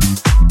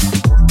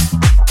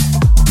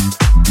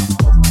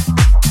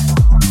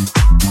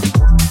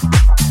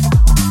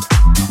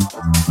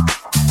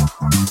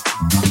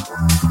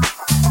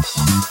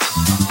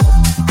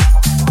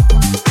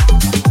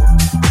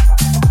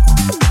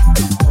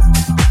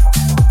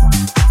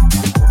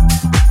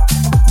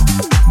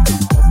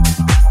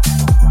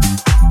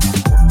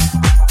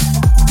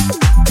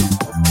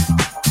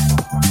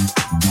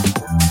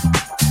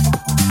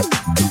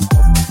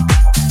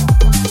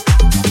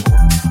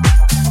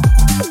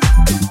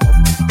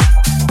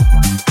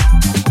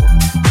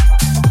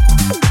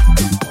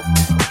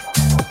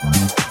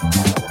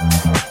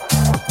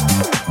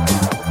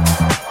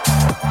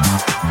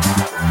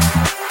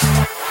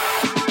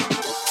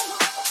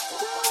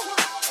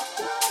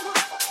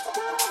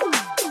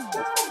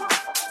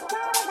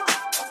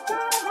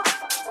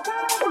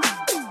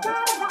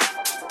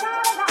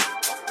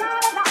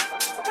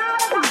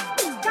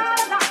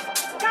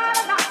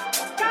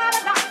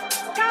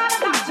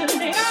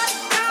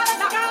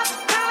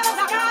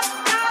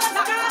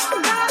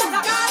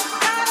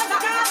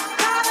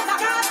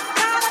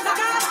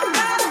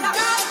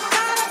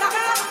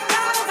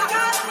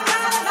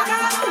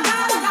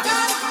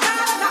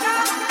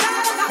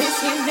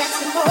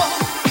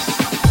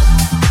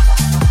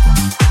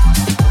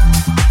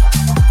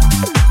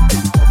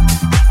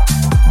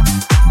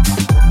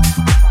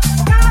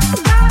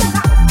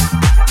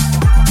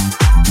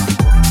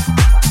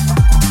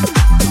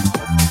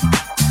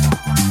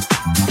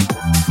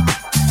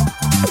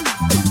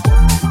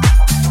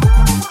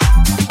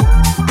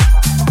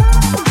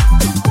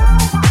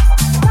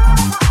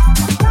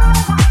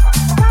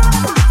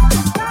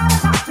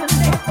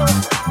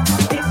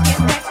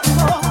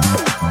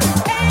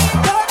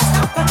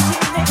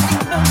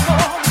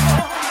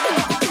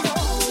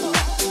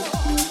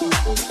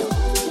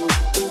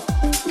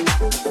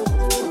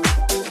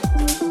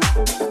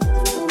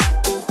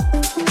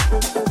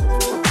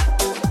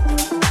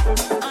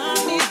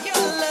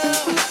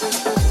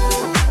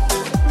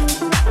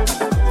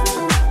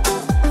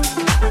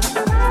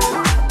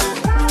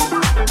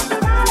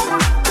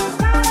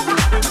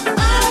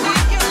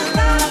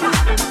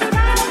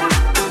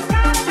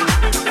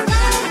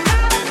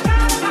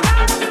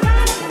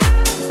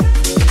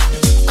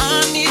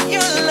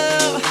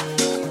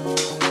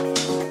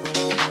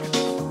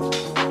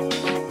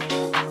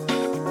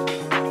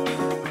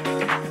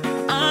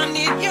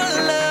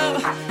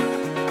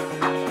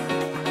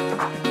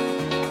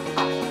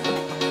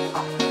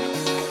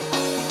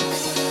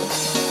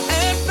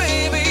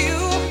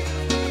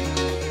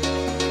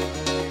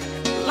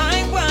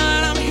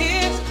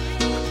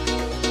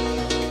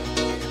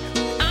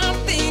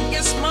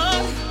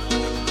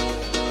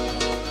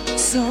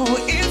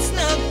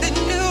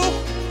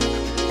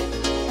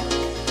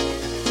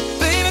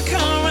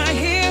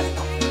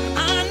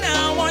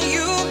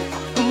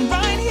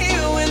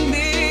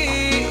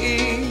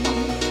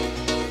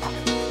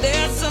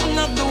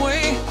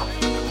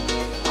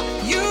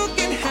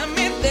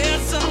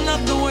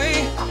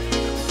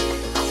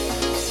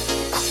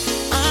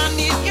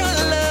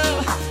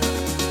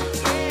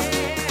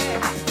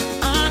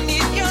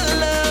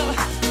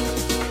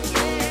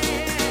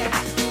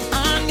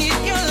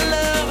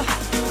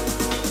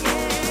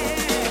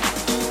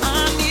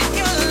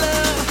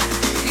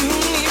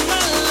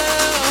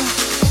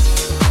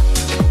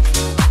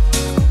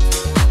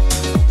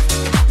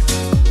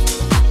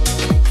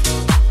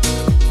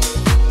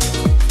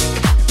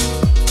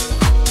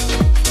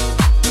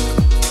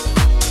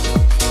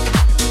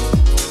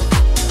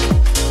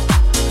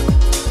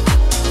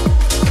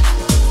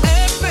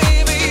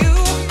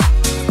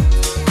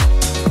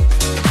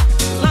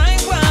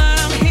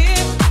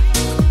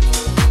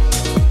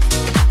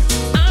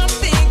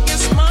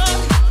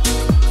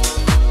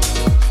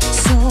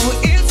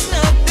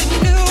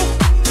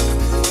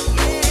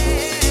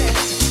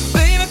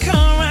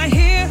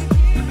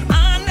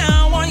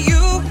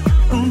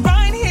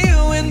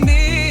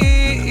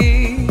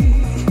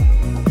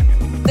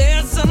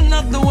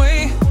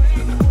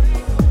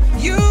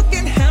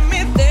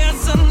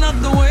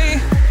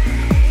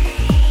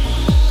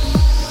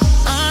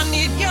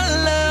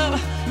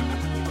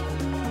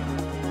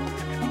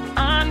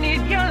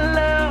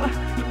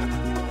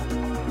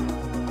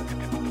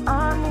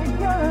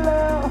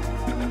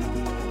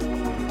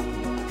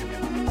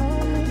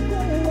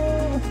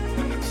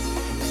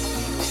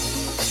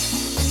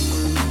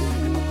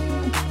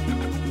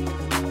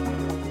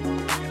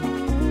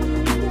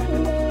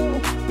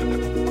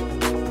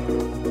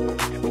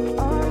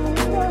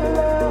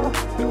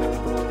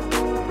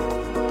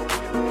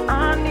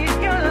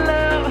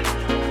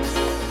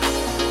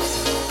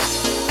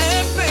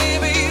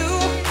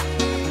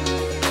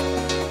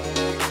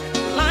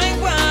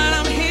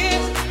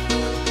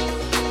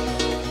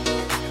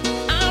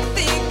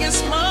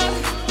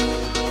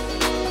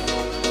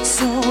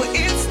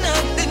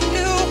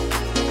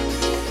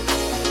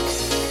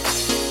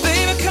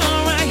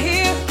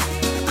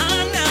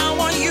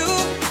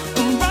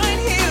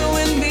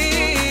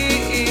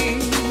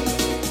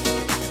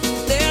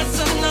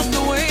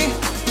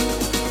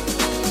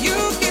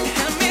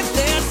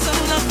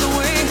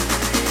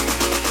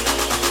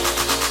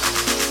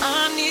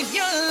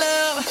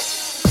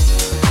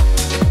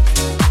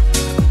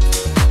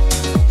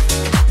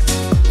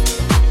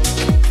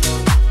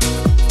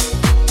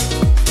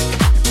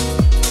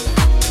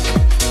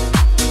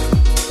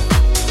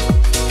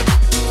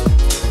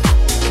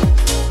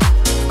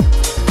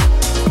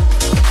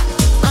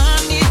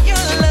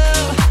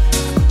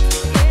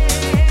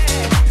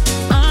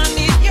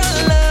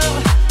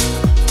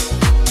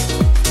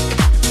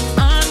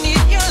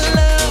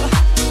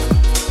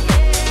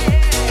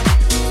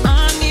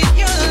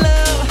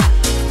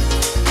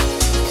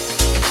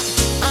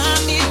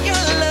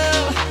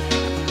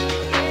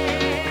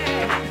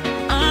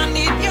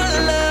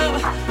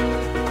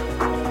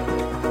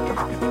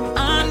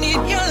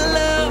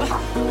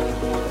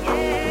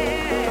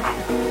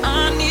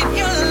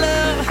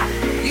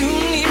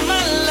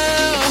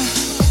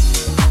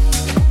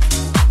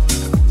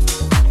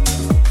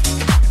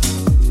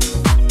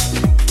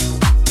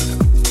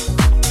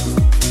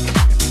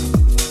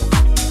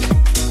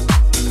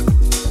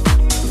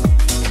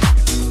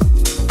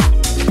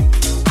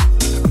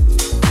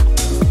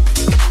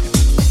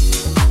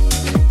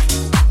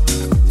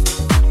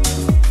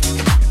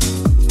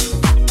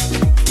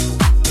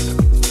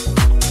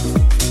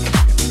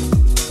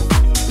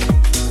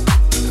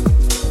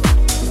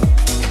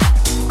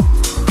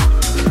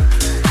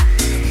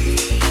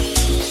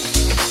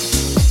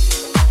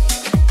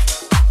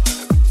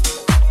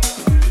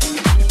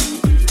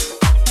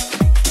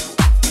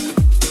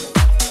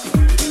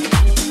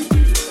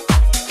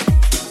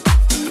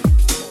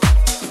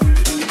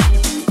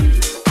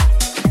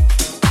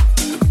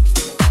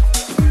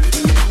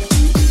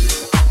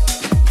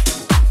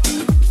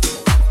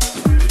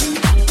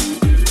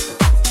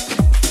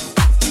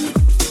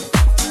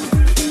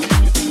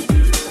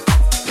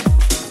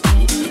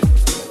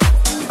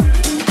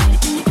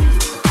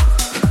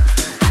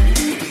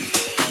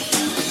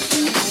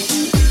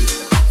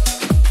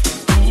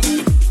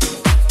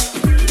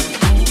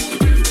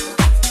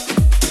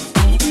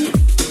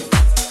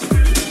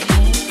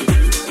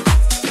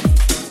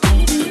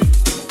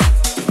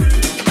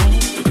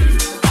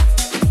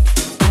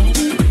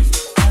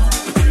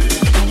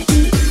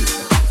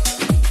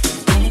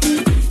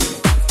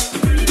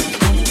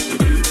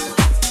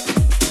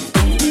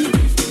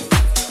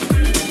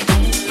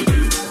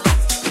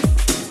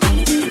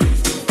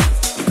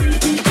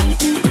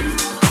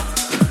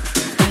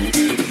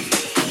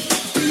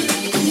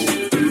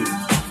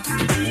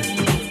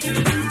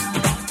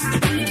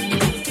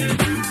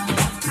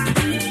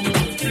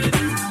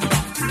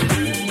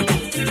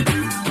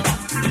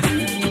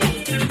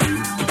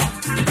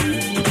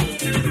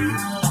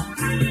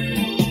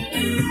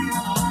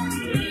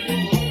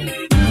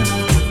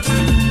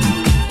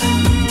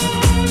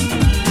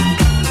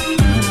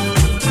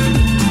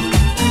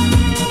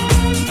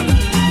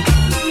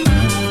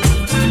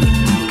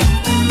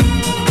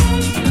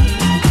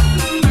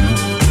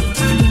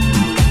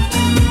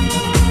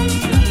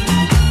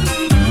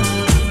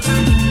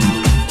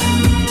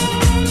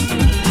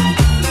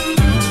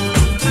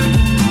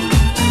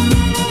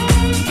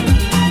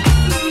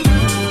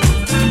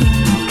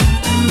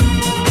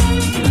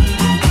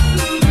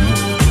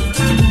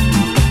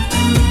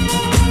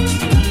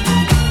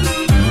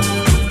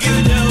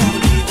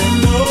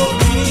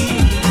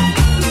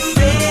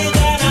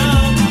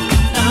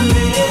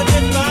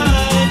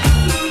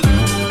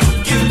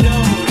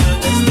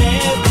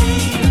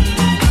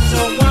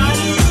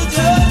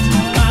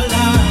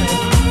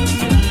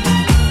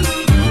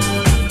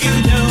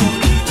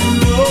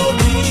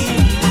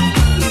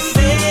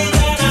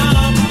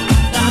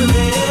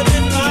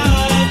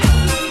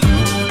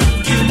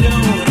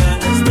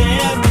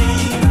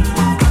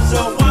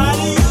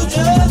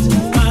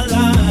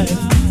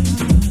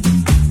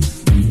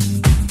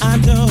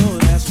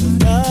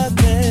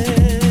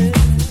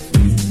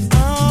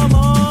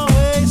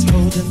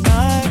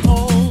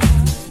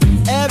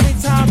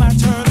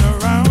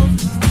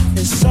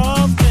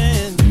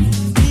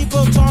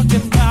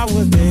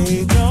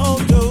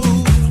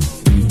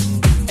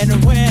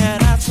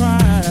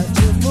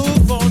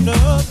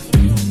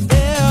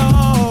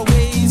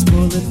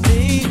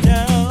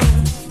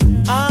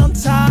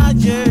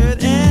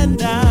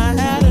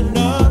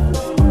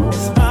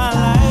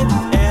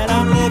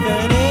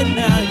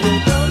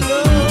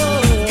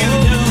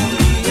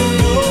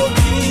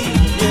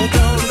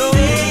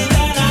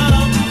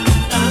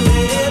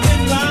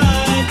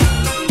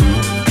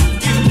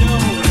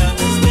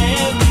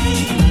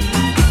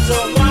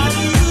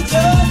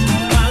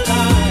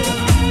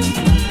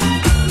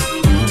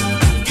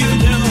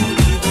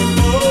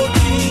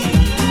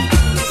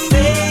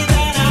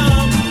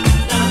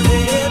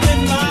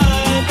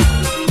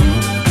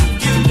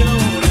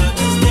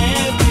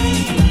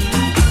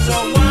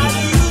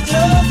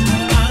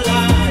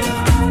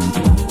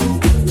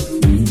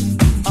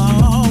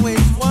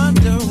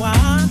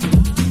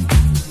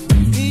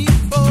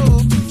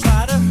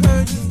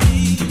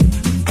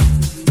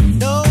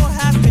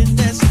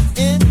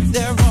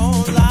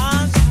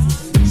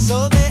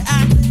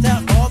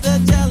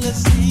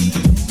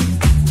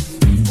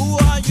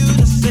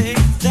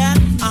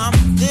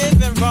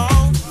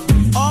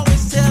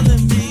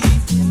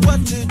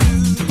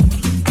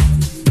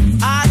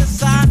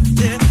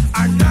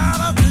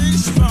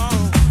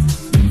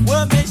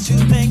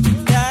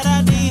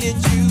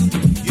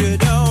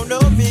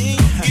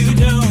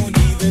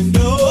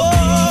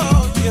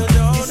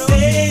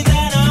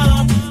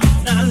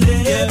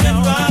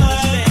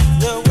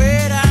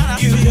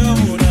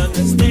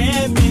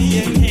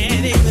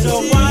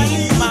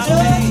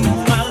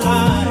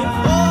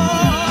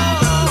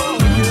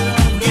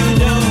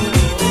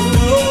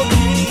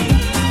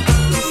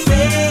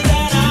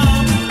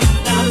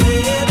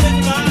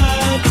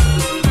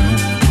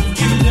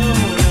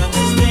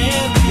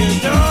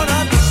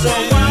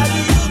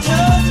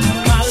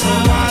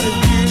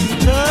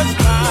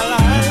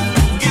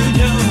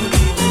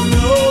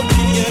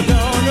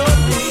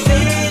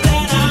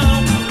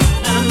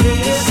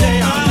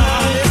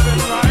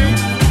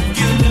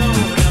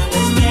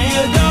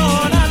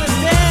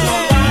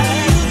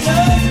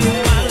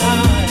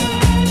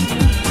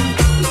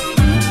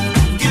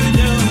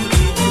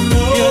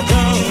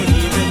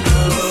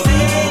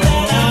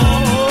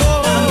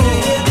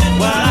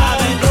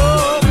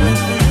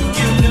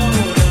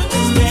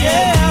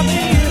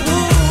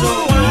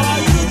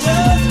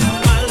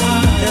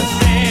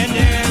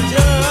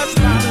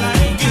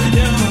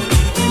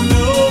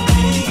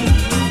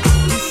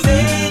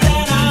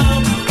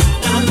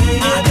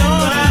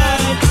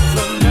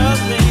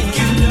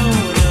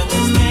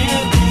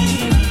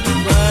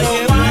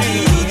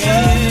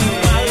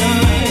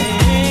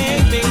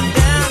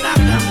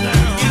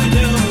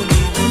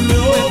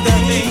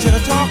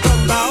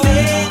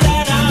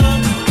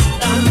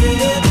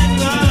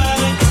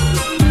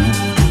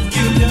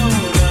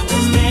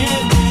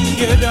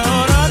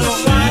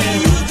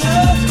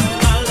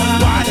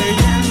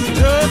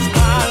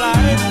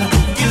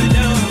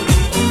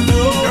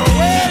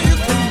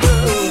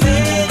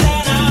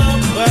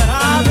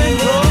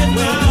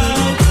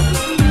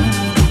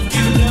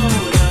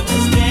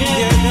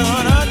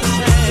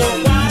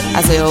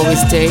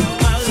 do.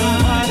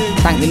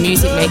 Thank the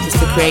music makers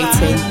for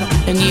creating,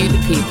 and you,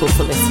 the people,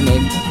 for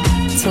listening.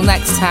 Till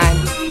next time,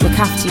 look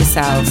after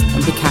yourselves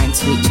and be kind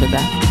to each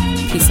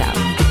other. Peace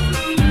out.